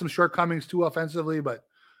mean, he has some shortcomings too offensively, but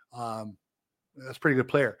that's a pretty good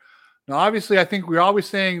player. Now, obviously, I think we're always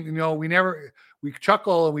saying, we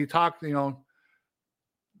chuckle and we talk,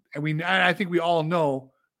 and I think we all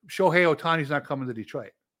know Shohei Ohtani's not coming to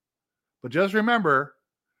Detroit. But just remember,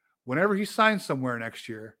 whenever he signs somewhere next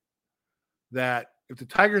year, that if the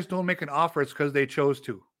Tigers don't make an offer, it's because they chose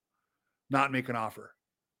to not make an offer.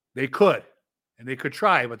 They could, and they could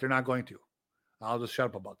try, but they're not going to. I'll just shut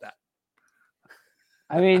up about that.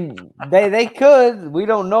 I mean, they could. We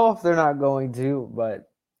don't know if they're not going to, but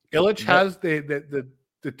Illich has the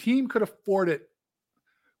team could afford it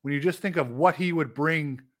when you just think of what he would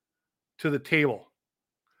bring to the table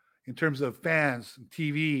in terms of fans, and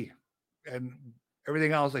TV, and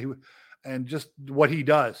everything else that he would. and just what he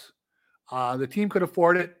does. The team could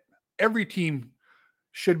afford it. Every team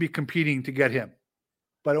should be competing to get him,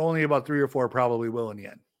 but only about 3 or 4 probably will in the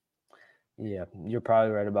end. Yeah, you're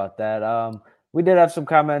probably right about that. We did have some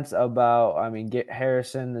comments about, get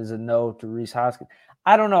Harrison is a no to Reese Hoskins.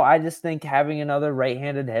 I don't know. I just think having another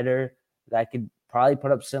right-handed hitter that could probably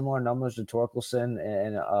put up similar numbers to Torkelson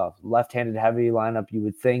and a left-handed heavy lineup, you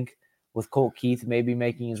would think, with Colt Keith maybe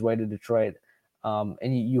making his way to Detroit. And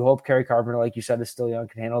you hope Kerry Carpenter, like you said, is still young,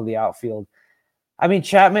 can handle the outfield.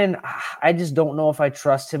 Chapman, I just don't know if I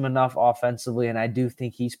trust him enough offensively, and I do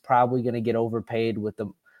think he's probably going to get overpaid with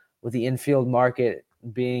the infield market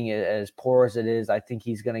being as poor as it is. I think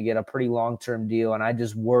he's going to get a pretty long-term deal, and I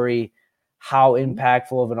just worry how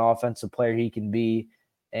impactful of an offensive player he can be.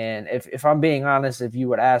 And if I'm being honest, if you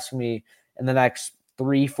would ask me in the next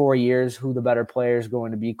 3-4 years who the better player is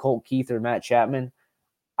going to be, Colt Keith or Matt Chapman,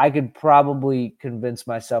 I could probably convince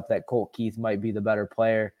myself that Colt Keith might be the better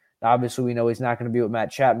player. Now, obviously, we know he's not going to be what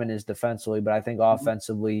Matt Chapman is defensively, but I think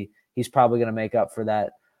offensively he's probably going to make up for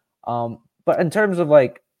that. But in terms of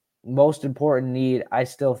most important need, I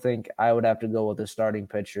still think I would have to go with a starting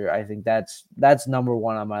pitcher. I think that's number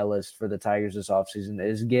one on my list for the Tigers this offseason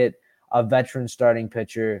is get a veteran starting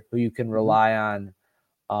pitcher who you can rely on.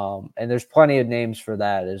 And there's plenty of names for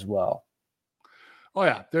that as well. Oh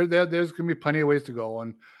yeah, there's going to be plenty of ways to go.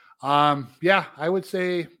 And I would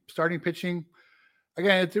say starting pitching.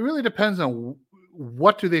 Again, it really depends on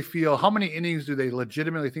what do they feel, how many innings do they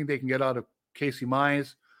legitimately think they can get out of Casey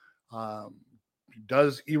Mize.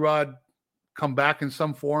 Does Erod come back in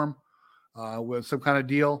some form with some kind of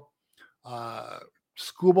deal?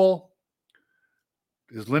 Skubal,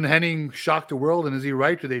 is Lynn Henning shocked the world, and is he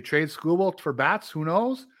right? Do they trade Skubal for bats? Who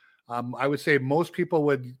knows? I would say most people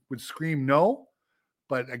would scream no.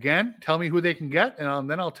 But again, tell me who they can get, and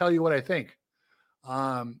then I'll tell you what I think.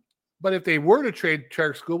 But if they were to trade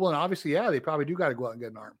Tarek Skubal, and obviously, they probably do got to go out and get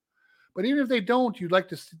an arm. But even if they don't, you'd like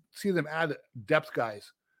to see them add depth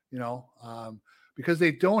guys, because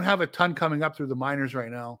they don't have a ton coming up through the minors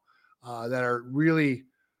right now that are really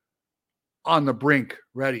on the brink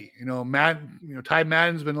ready. Ty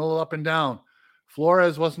Madden's been a little up and down.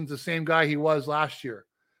 Flores wasn't the same guy he was last year.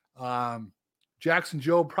 Jackson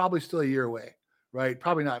Jobe probably still a year away, right?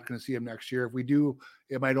 Probably not going to see him next year. If we do,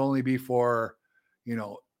 it might only be for,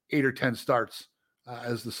 8 or 10 starts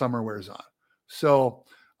as the summer wears on. So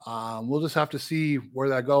we'll just have to see where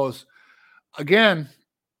that goes. Again,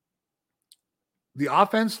 the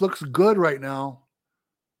offense looks good right now,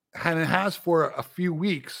 and it has for a few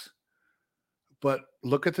weeks. But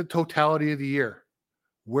look at the totality of the year.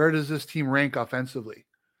 Where does this team rank offensively?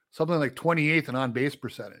 Something like 28th in on-base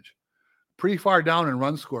percentage. Pretty far down in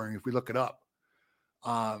run scoring if we look it up.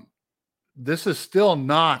 This is still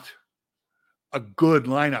not a good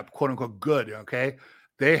lineup, quote-unquote good, okay?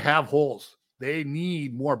 They have holes. They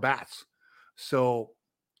need more bats. So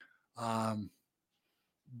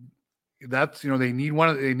that's, they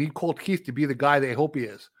need Colt Keith to be the guy they hope he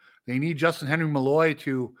is. They need Justin Henry Malloy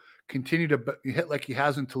to continue to hit like he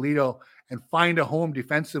has in Toledo and find a home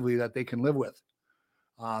defensively that they can live with.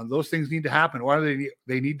 Those things need to happen, or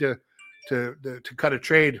they need to cut a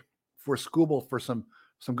trade for Skubal for some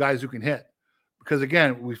guys who can hit. Because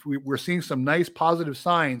again, we're seeing some nice positive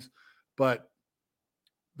signs, but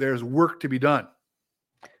there's work to be done.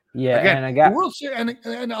 Yeah, again, and I got the World Series,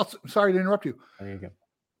 and sorry to interrupt you. There you go.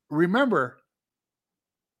 Remember,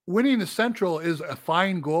 winning the Central is a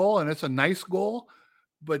fine goal and it's a nice goal,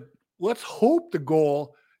 but let's hope the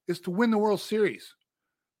goal is to win the World Series,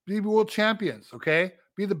 be world champions. Okay,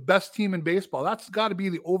 be the best team in baseball. That's got to be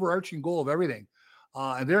the overarching goal of everything,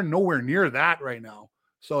 and they're nowhere near that right now.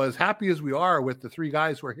 So as happy as we are with the 3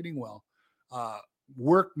 guys who are hitting well,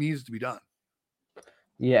 work needs to be done.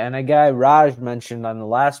 Yeah, and a guy Raj mentioned on the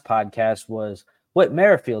last podcast was Whit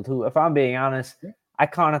Merrifield, who, if I'm being honest, I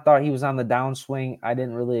kind of thought he was on the downswing. I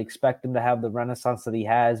didn't really expect him to have the renaissance that he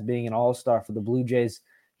has, being an all-star for the Blue Jays.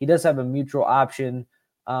 He does have a mutual option.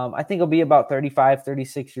 I think he'll be about 35,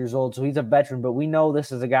 36 years old, so he's a veteran, but we know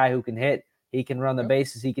this is a guy who can hit. He can run the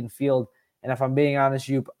bases. He can field. And if I'm being honest,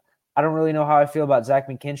 I don't really know how I feel about Zach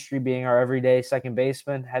McKinstry being our everyday second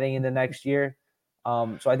baseman heading into next year.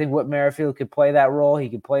 So I think Whit Merrifield could play that role. He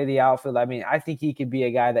could play the outfield. I think he could be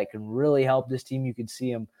a guy that can really help this team. You could see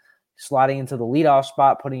him sliding into the leadoff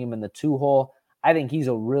spot, putting him in the 2-hole. I think he's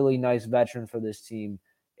a really nice veteran for this team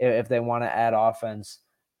if they want to add offense.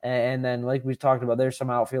 And then, like we talked about, there's some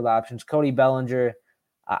outfield options. Cody Bellinger,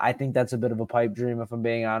 I think that's a bit of a pipe dream, if I'm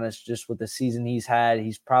being honest, just with the season he's had.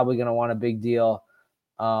 He's probably going to want a big deal.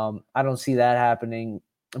 I don't see that happening.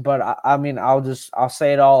 But, I'll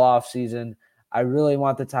say it all off season. I really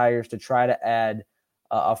want the Tigers to try to add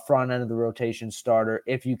a front end of the rotation starter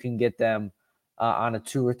if you can get them on a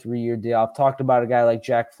 2 or 3 year deal. I've talked about a guy like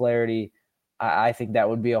Jack Flaherty. I think that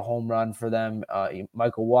would be a home run for them.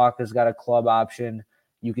 Michael Walker's got a club option.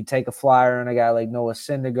 You could take a flyer on a guy like Noah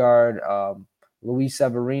Syndergaard. Luis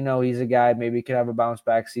Severino, he's a guy maybe could have a bounce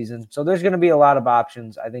back season. So there's going to be a lot of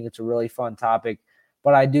options. I think it's a really fun topic.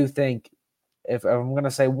 But I do think if I'm going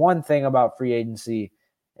to say one thing about free agency,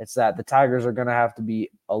 it's that the Tigers are going to have to be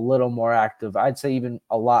a little more active. I'd say even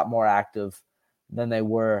a lot more active than they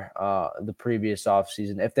were the previous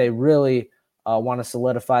offseason. If they really want to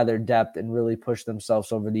solidify their depth and really push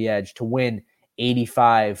themselves over the edge to win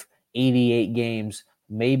 85, 88 games,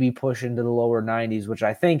 maybe push into the lower 90s, which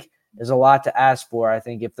I think is a lot to ask for. I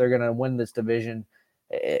think if they're going to win this division,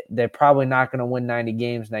 they're probably not going to win 90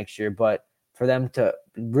 games next year. But for them to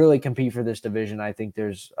really compete for this division, I think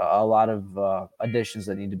there's a lot of additions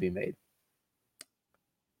that need to be made.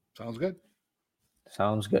 Sounds good.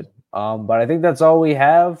 Sounds good. But I think that's all we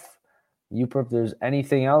have. If there's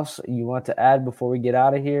anything else you want to add before we get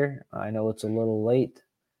out of here, I know it's a little late.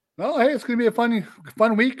 Well, hey, it's going to be a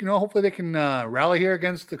fun week. Hopefully they can rally here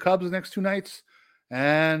against the Cubs the next 2 nights.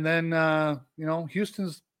 And then,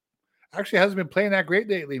 Houston's actually hasn't been playing that great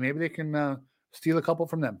lately. Maybe they can steal a couple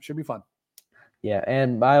from them. Should be fun. Yeah,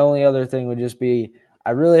 and my only other thing would just be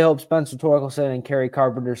I really hope Spencer Torkelson and Kerry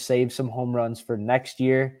Carpenter save some home runs for next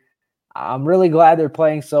year. I'm really glad they're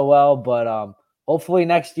playing so well, but hopefully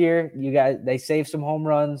next year they save some home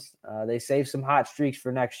runs. They save some hot streaks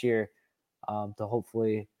for next year to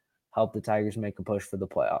hopefully help the Tigers make a push for the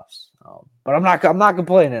playoffs. But I'm not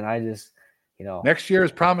complaining. I just next year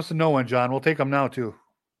is promising no one, John. We'll take them now too.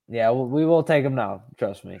 Yeah, we will take them now.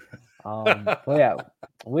 Trust me. But yeah,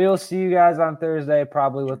 we'll see you guys on Thursday,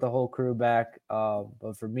 probably with the whole crew back.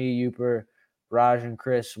 But for me, Uper, Raj, and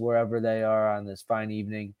Chris, wherever they are on this fine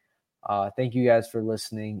evening, thank you guys for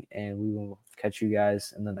listening, and we will catch you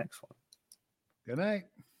guys in the next one. Good night.